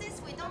Taiwan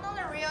since we don't know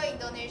the real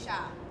Indonesia.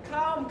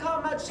 Come,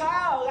 my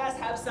child. Let's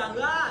have some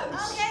lunch.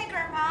 Okay,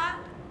 Grandpa.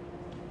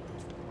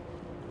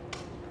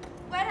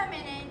 Wait a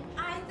minute.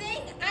 I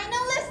think I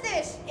know this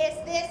dish. Is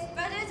this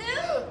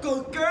potato?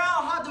 Good girl.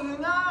 How do you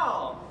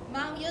know?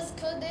 Mom used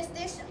to cook this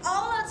dish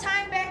all the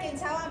time back in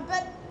Taiwan,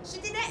 but she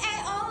didn't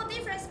add all the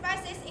different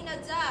spices in the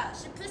dough.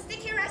 She put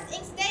sticky rice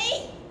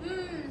instead.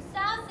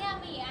 Sounds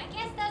yummy. I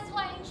guess that's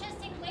one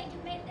interesting way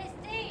to make this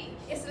dish.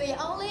 It's the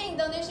only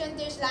Indonesian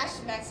dish that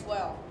she makes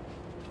well.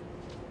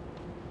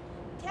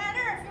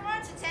 Tanner, if you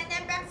want to take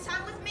them back to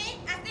town with me,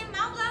 I think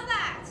Mom will love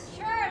that.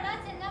 Sure,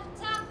 that's enough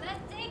talk. Let's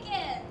dig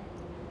in.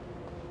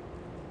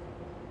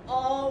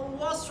 Oh,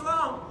 what's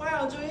wrong? Why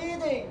aren't you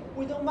eating?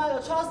 We don't mind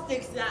the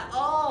chopsticks at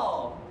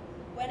all.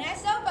 When I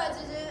saw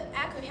potato,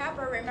 I could help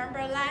her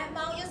remember that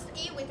Mom used to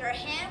eat with her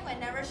hand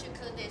whenever she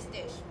cooked this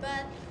dish.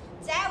 But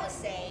Dad would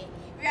say,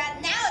 "We are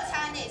now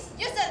Chinese.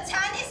 Use the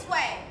Chinese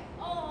way."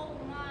 Oh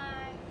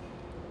my.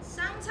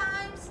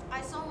 Sometimes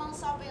I saw Mom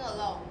sobbing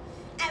alone.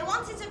 I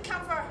wanted to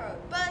comfort her,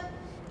 but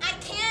I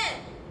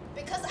can't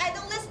because I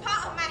don't list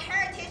part of my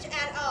heritage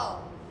at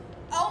all.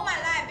 All my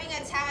life being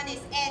a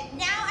Taiwanese, and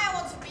now I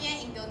want to be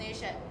an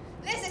Indonesian.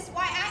 This is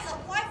why I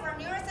applied for a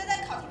new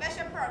resident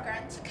cultivation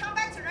program to come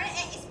back to learn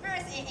and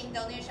experience in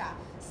Indonesia.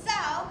 So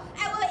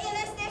I will eat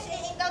this dish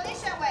in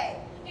Indonesian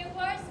way. It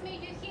forced me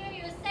to hear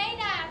you say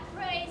that.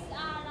 Praise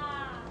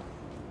Allah.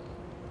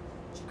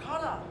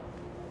 Jakarta,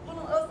 what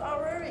on earth are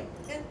you wearing?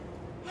 And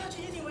why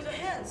are you eating with your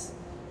hands?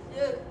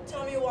 Yeah,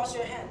 tell me you wash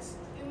your hands.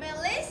 You mean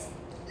this?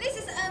 This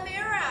is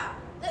Amira,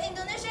 the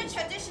Indonesian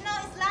traditional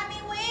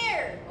Islamic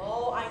wear.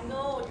 Oh, I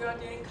know, you are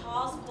doing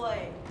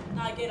cosplay.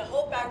 Now I get a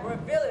whole backward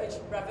village,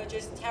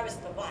 refugees,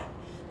 terrorist vibe.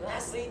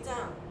 Let's sit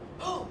down.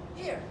 Oh,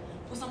 here,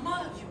 for some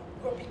of you,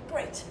 will be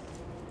great.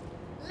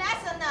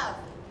 That's enough.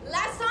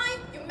 Last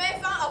time, you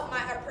made fun of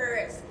my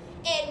appearance.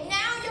 And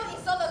now you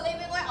insult the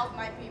living way of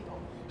my people.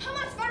 How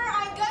much further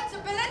are you going to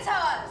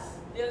belittle us?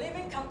 Their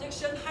living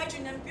condition,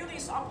 hygiene, and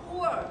beauties are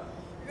poor.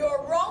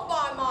 You're wrong,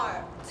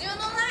 Barmar. Do you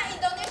know that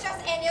Indonesia's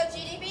annual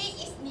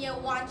GDP is near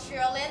 $1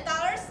 trillion?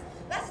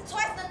 That's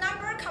twice the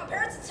number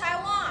compared to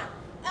Taiwan.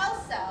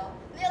 Also,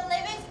 their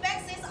living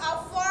expenses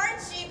are far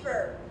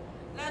cheaper.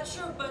 That's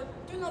true, but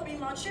do not be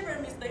more cheaper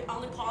means they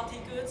own the quality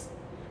goods.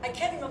 I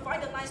can't even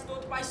find a nice store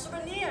to buy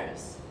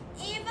souvenirs.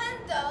 Even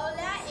though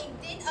that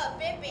indeed a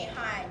bit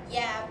behind.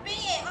 Yeah,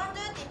 being an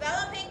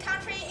underdeveloping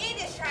country,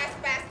 it is tries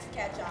best to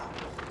catch up.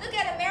 Look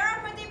at the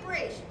Merah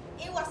Bridge.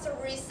 It was a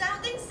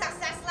resounding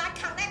success like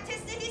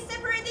connected cities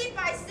separated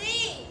by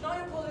sea. Now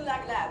you put it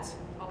like that.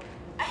 Oh,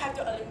 I have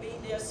to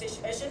admit the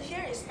situation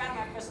here is better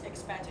than I first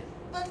expected.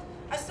 But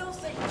I still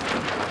think...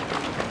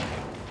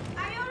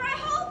 Are you alright,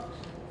 Hope?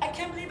 I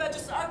can't believe that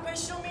just earthquake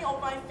showed me on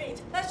my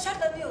feet. Let's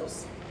check the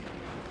news.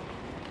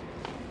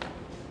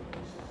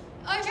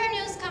 Urgent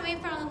news coming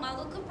from the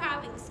Maluku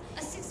province.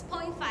 A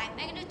 6.5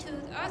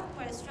 magnitude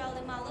earthquake struck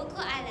the Maluku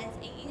Islands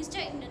in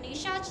eastern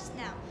Indonesia just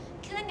now,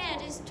 killing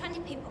at least 20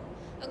 people.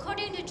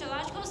 According to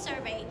geological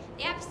survey,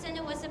 the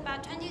epicenter was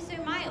about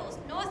 23 miles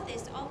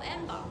northeast of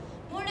Emba.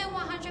 More than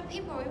 100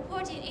 people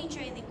reported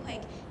injury in the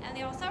quake, and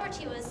the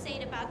authority was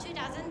said about 2,000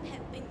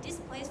 have been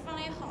displaced from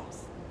their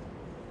homes.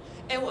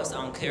 It was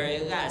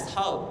unclear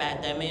how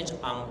bad damage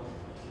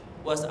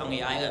was on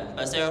the island,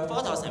 but there are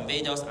photos and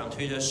videos on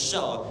Twitter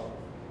show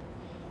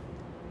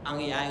on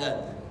the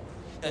island.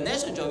 The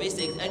National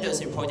Geophysics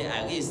Agency reported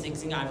at least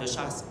 16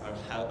 aftershocks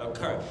have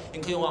occurred,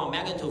 including one of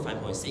magnitude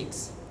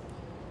 5.6.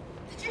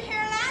 Did you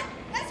hear that?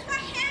 That's what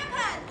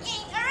happened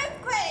in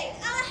earthquake.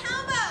 Allah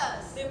help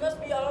us. There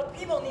must be a lot of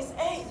people need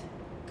aid.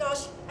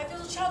 Gosh, I feel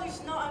so childish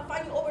now. I'm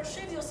finding over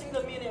trivial things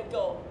a minute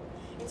ago.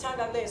 In time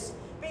like this,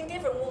 being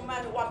different won't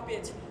matter one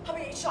bit.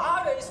 Helping each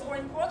other is more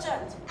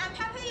important. I'm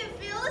happy you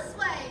feel this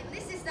way.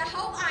 This is the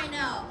hope I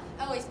know.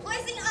 Always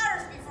placing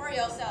others before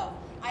yourself.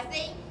 I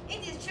think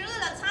it is truly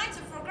the time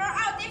to forget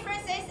our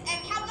differences and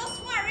help those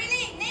who are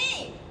really in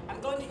need. I'm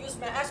going to use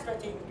my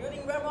expertise in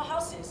building railroad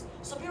houses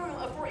so people can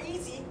afford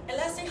easy and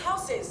lasting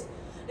houses.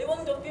 They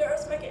won't fear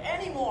earthquake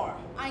anymore.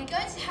 I'm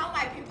going to help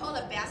my people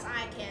the best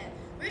I can.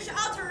 Reach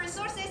out to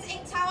resources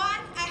in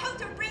Taiwan. I hope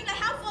to bring the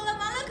help for the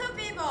Maluku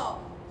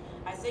people.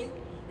 I think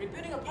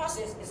rebuilding a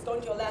process is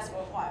going to last for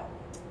a while.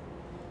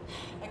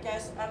 I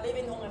guess I'm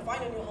leaving home and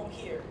find a new home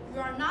here.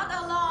 You are not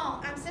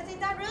alone. I'm setting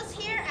the rules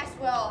here as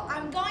well.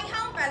 I'm going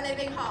home by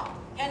living home.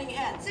 Hand in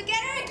hand.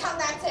 Together and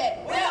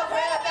connected. We will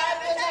create a better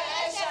future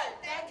in Asia.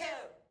 Thank you.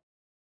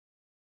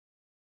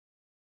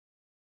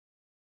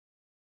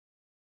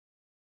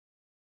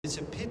 It's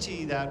a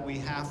pity that we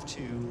have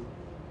to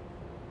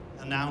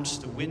announce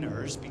the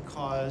winners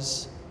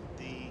because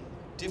the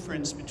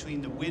difference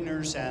between the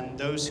winners and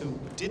those who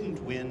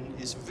didn't win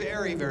is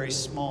very, very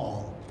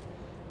small.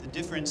 The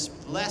difference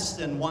less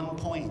than 1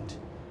 point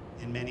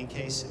in many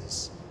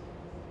cases.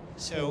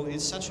 So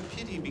it's such a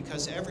pity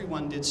because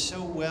everyone did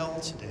so well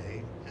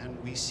today, and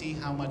we see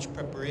how much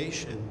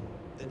preparation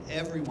that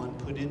everyone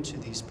put into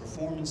these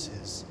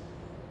performances.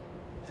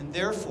 And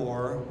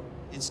therefore,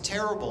 it's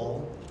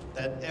terrible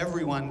that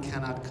everyone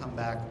cannot come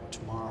back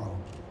tomorrow.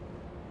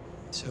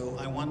 So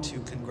I want to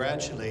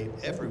congratulate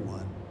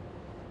everyone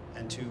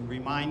and to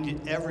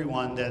remind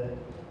everyone that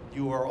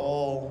you are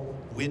all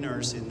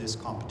winners in this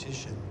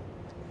competition.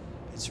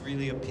 It's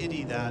really a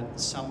pity that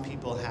some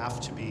people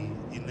have to be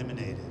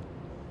eliminated.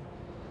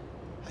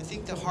 I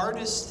think the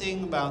hardest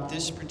thing about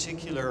this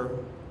particular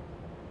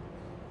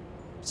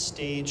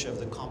stage of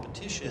the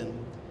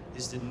competition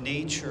is the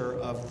nature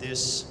of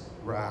this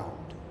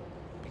round,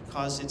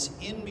 because it's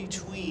in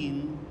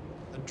between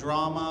a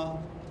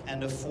drama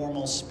and a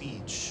formal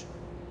speech.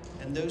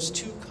 And those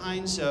two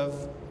kinds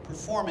of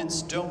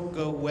performance don't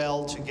go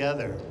well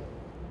together.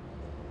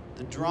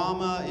 The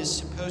drama is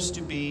supposed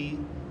to be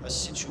a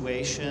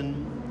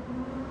situation,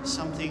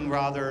 something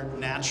rather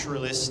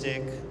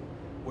naturalistic,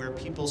 where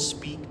people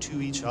speak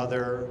to each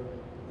other,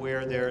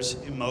 where there's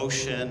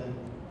emotion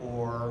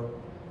or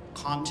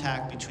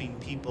contact between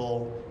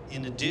people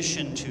in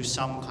addition to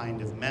some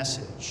kind of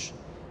message.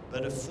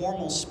 But a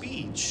formal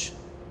speech,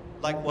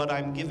 like what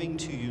I'm giving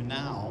to you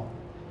now,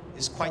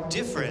 is quite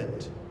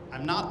different.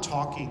 I'm not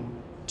talking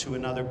to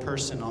another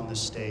person on the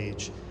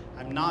stage.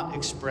 I'm not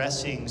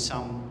expressing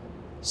some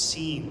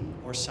scene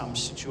or some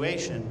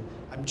situation.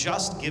 I'm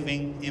just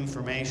giving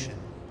information.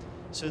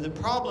 So the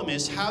problem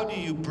is, how do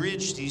you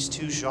bridge these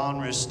two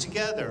genres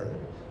together?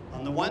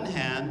 On the one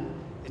hand,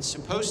 it's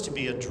supposed to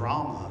be a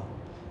drama,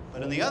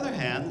 But on the other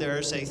hand,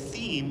 there's a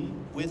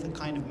theme with a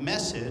kind of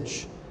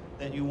message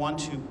that you want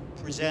to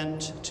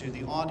present to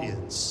the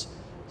audience.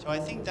 So I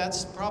think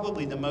that's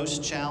probably the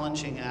most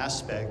challenging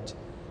aspect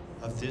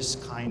of this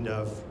kind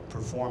of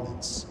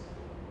performance.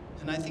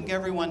 And I think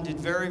everyone did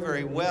very,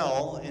 very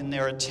well in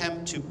their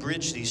attempt to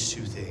bridge these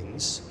two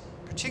things,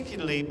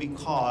 particularly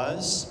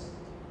because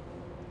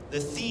the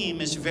theme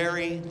is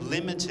very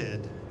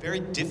limited, very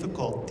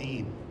difficult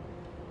theme,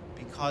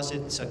 because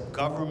it's a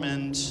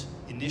government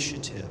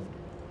initiative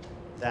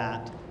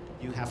that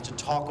you have to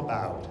talk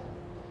about.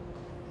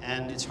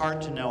 And it's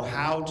hard to know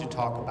how to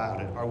talk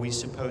about it. Are we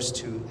supposed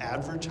to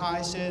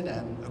advertise it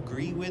and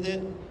agree with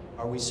it?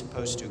 Are we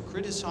supposed to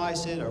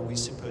criticize it? Are we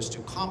supposed to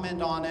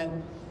comment on it?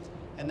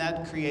 And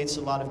that creates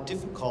a lot of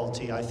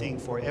difficulty, I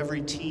think, for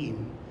every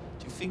team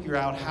to figure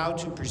out how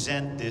to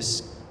present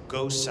this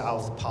Go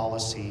South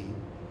policy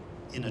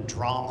in a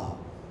drama.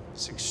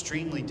 It's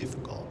extremely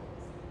difficult.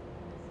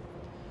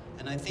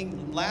 And I think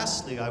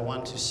lastly, I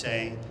want to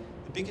say,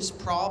 the biggest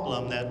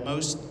problem that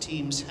most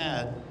teams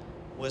had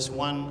was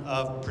one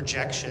of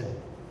projection.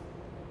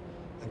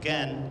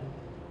 Again,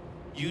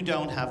 you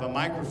don't have a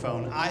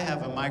microphone. I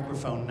have a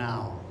microphone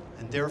now,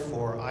 and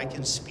therefore I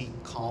can speak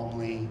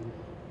calmly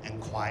and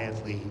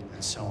quietly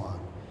and so on.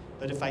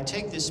 But if I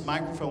take this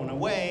microphone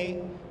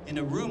away, in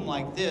a room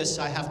like this,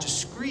 I have to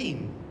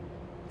scream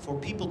for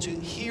people to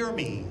hear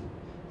me,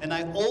 and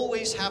I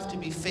always have to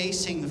be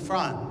facing the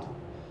front.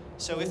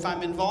 So if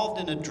I'm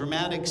involved in a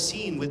dramatic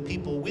scene with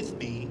people with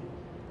me,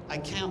 I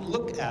can't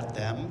look at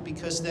them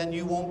because then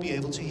you won't be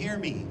able to hear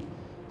me.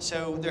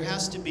 So there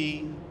has to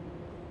be,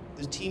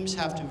 the teams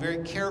have to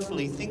very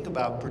carefully think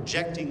about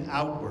projecting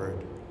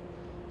outward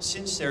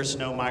since there's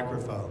no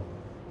microphone.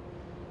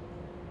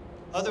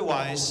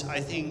 Otherwise, I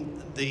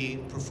think the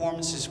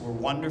performances were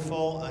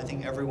wonderful. I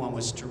think everyone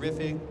was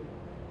terrific.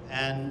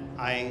 And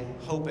I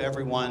hope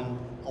everyone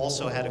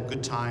also had a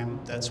good time.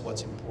 That's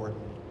what's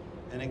important.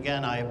 And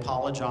again, I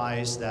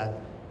apologize that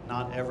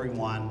not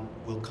everyone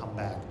will come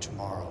back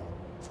tomorrow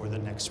for the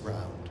next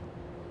round.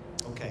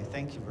 Okay,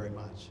 thank you very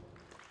much.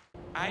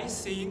 I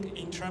think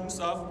in terms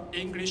of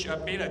English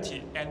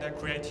ability and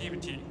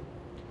creativity,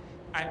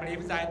 I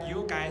believe that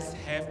you guys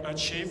have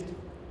achieved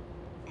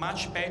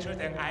much better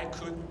than I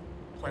could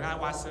when I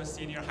was a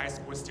senior high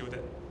school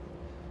student.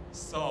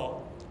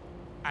 So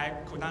I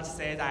could not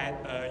say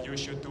that you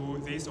should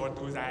do this or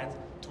do that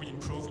to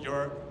improve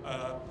your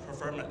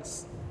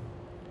performance.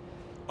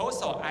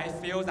 Also, I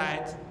feel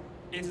that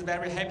it's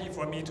very happy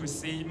for me to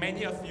see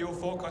many of you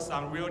focus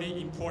on really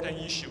important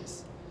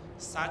issues,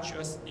 such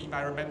as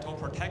environmental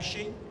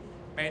protection,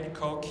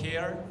 medical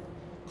care,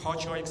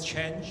 cultural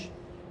exchange,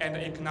 and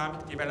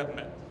economic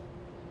development.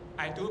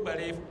 I do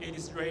believe it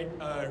is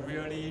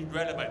really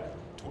relevant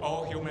to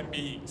all human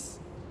beings.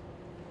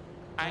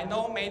 I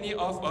know many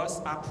of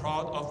us are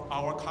proud of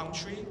our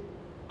country,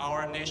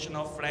 our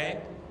national flag,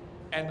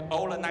 and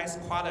all the nice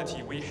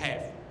quality we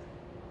have.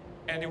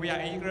 And we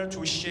are eager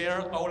to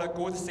share all the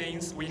good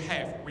things we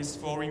have with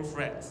foreign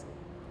friends.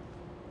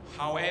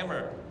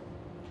 However,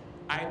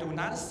 I do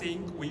not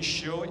think we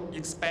should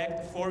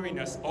expect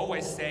foreigners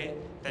always say,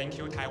 "Thank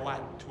you,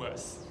 Taiwan," to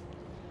us.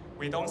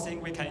 We don't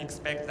think we can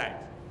expect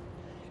that,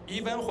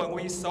 even when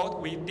we thought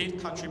we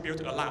did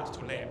contribute a lot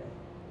to them.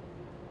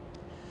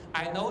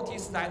 I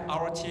noticed that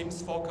our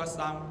teams focus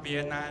on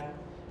Vietnam,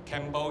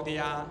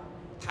 Cambodia,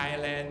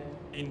 Thailand,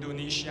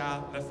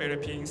 Indonesia, the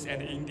Philippines,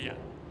 and India,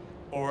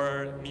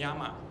 or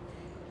Myanmar.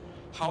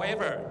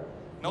 However,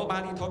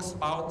 nobody talks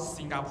about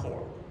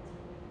Singapore.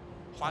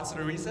 What's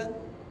the reason?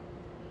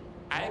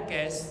 I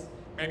guess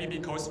maybe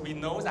because we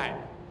know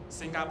that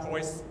Singapore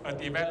is a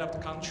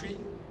developed country,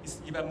 is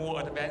even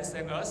more advanced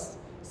than us,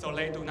 so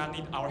they do not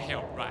need our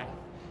help, right?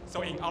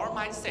 So in our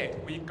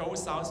mindset, we go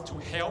south to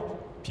help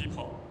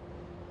people.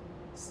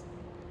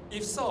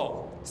 If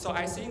so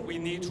I think we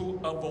need to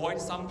avoid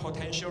some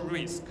potential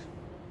risk.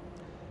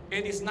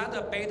 It is not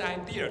a bad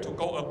idea to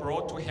go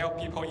abroad to help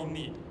people in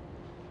need,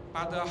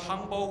 but a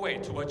humble way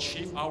to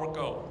achieve our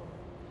goal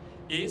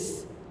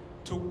is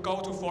to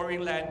go to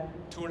foreign land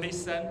to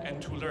listen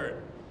and to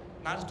learn,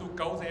 not to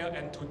go there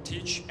and to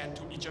teach and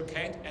to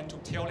educate and to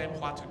tell them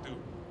what to do.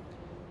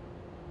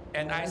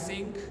 And I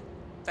think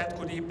that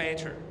could be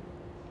better.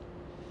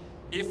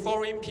 If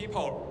foreign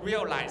people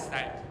realize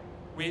that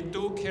we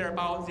do care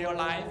about their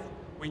life,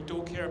 we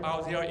do care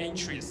about their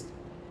interests,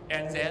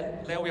 and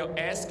then they will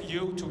ask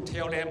you to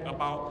tell them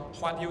about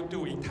what you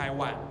do in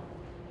Taiwan.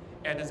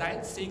 And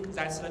I think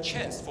that's a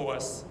chance for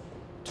us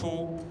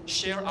to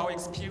share our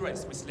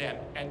experience with them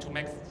and to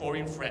make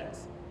foreign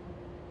friends.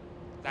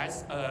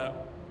 That's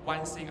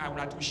one thing I would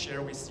like to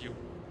share with you.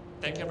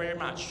 Thank you very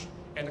much,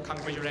 and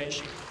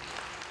congratulations.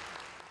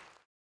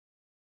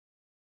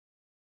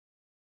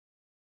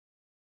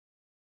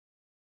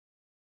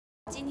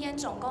 今天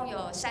总共有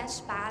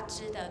38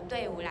支的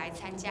队伍来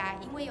参加，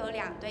因为有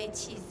2队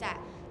弃赛，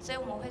所以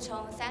我们会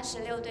从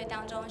36队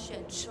当中选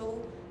出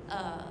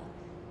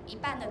一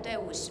半的队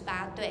伍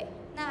18队。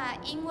那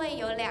因为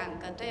有2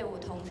个队伍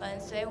同分，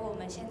所以我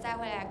们现在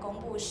会来公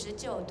布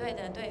19队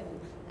的队伍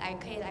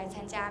可以来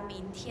参加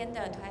明天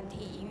的团体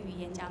英语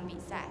演讲比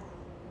赛。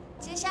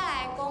接下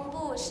来公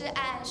布是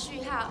按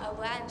序号而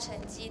不按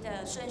成绩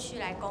的顺序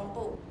来公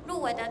布。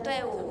入围的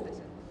队伍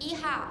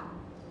：1号、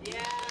2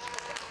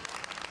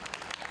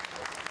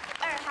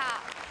号、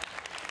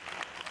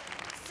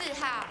4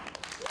号、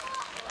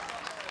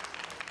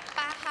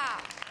8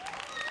号、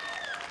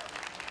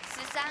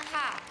13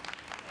号、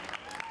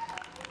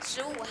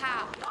15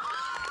号、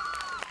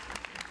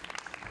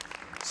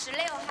16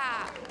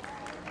号、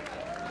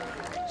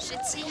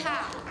17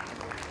号、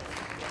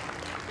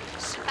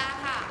18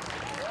号、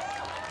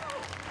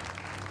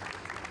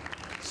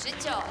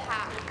19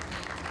号、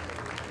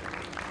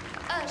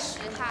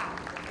20号、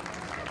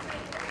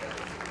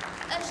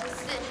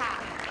24号、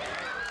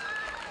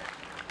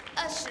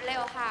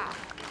26号、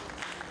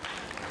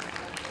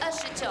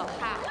29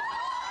号、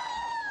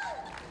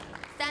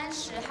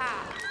30号、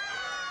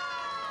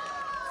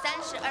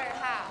32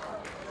号、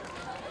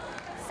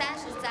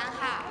33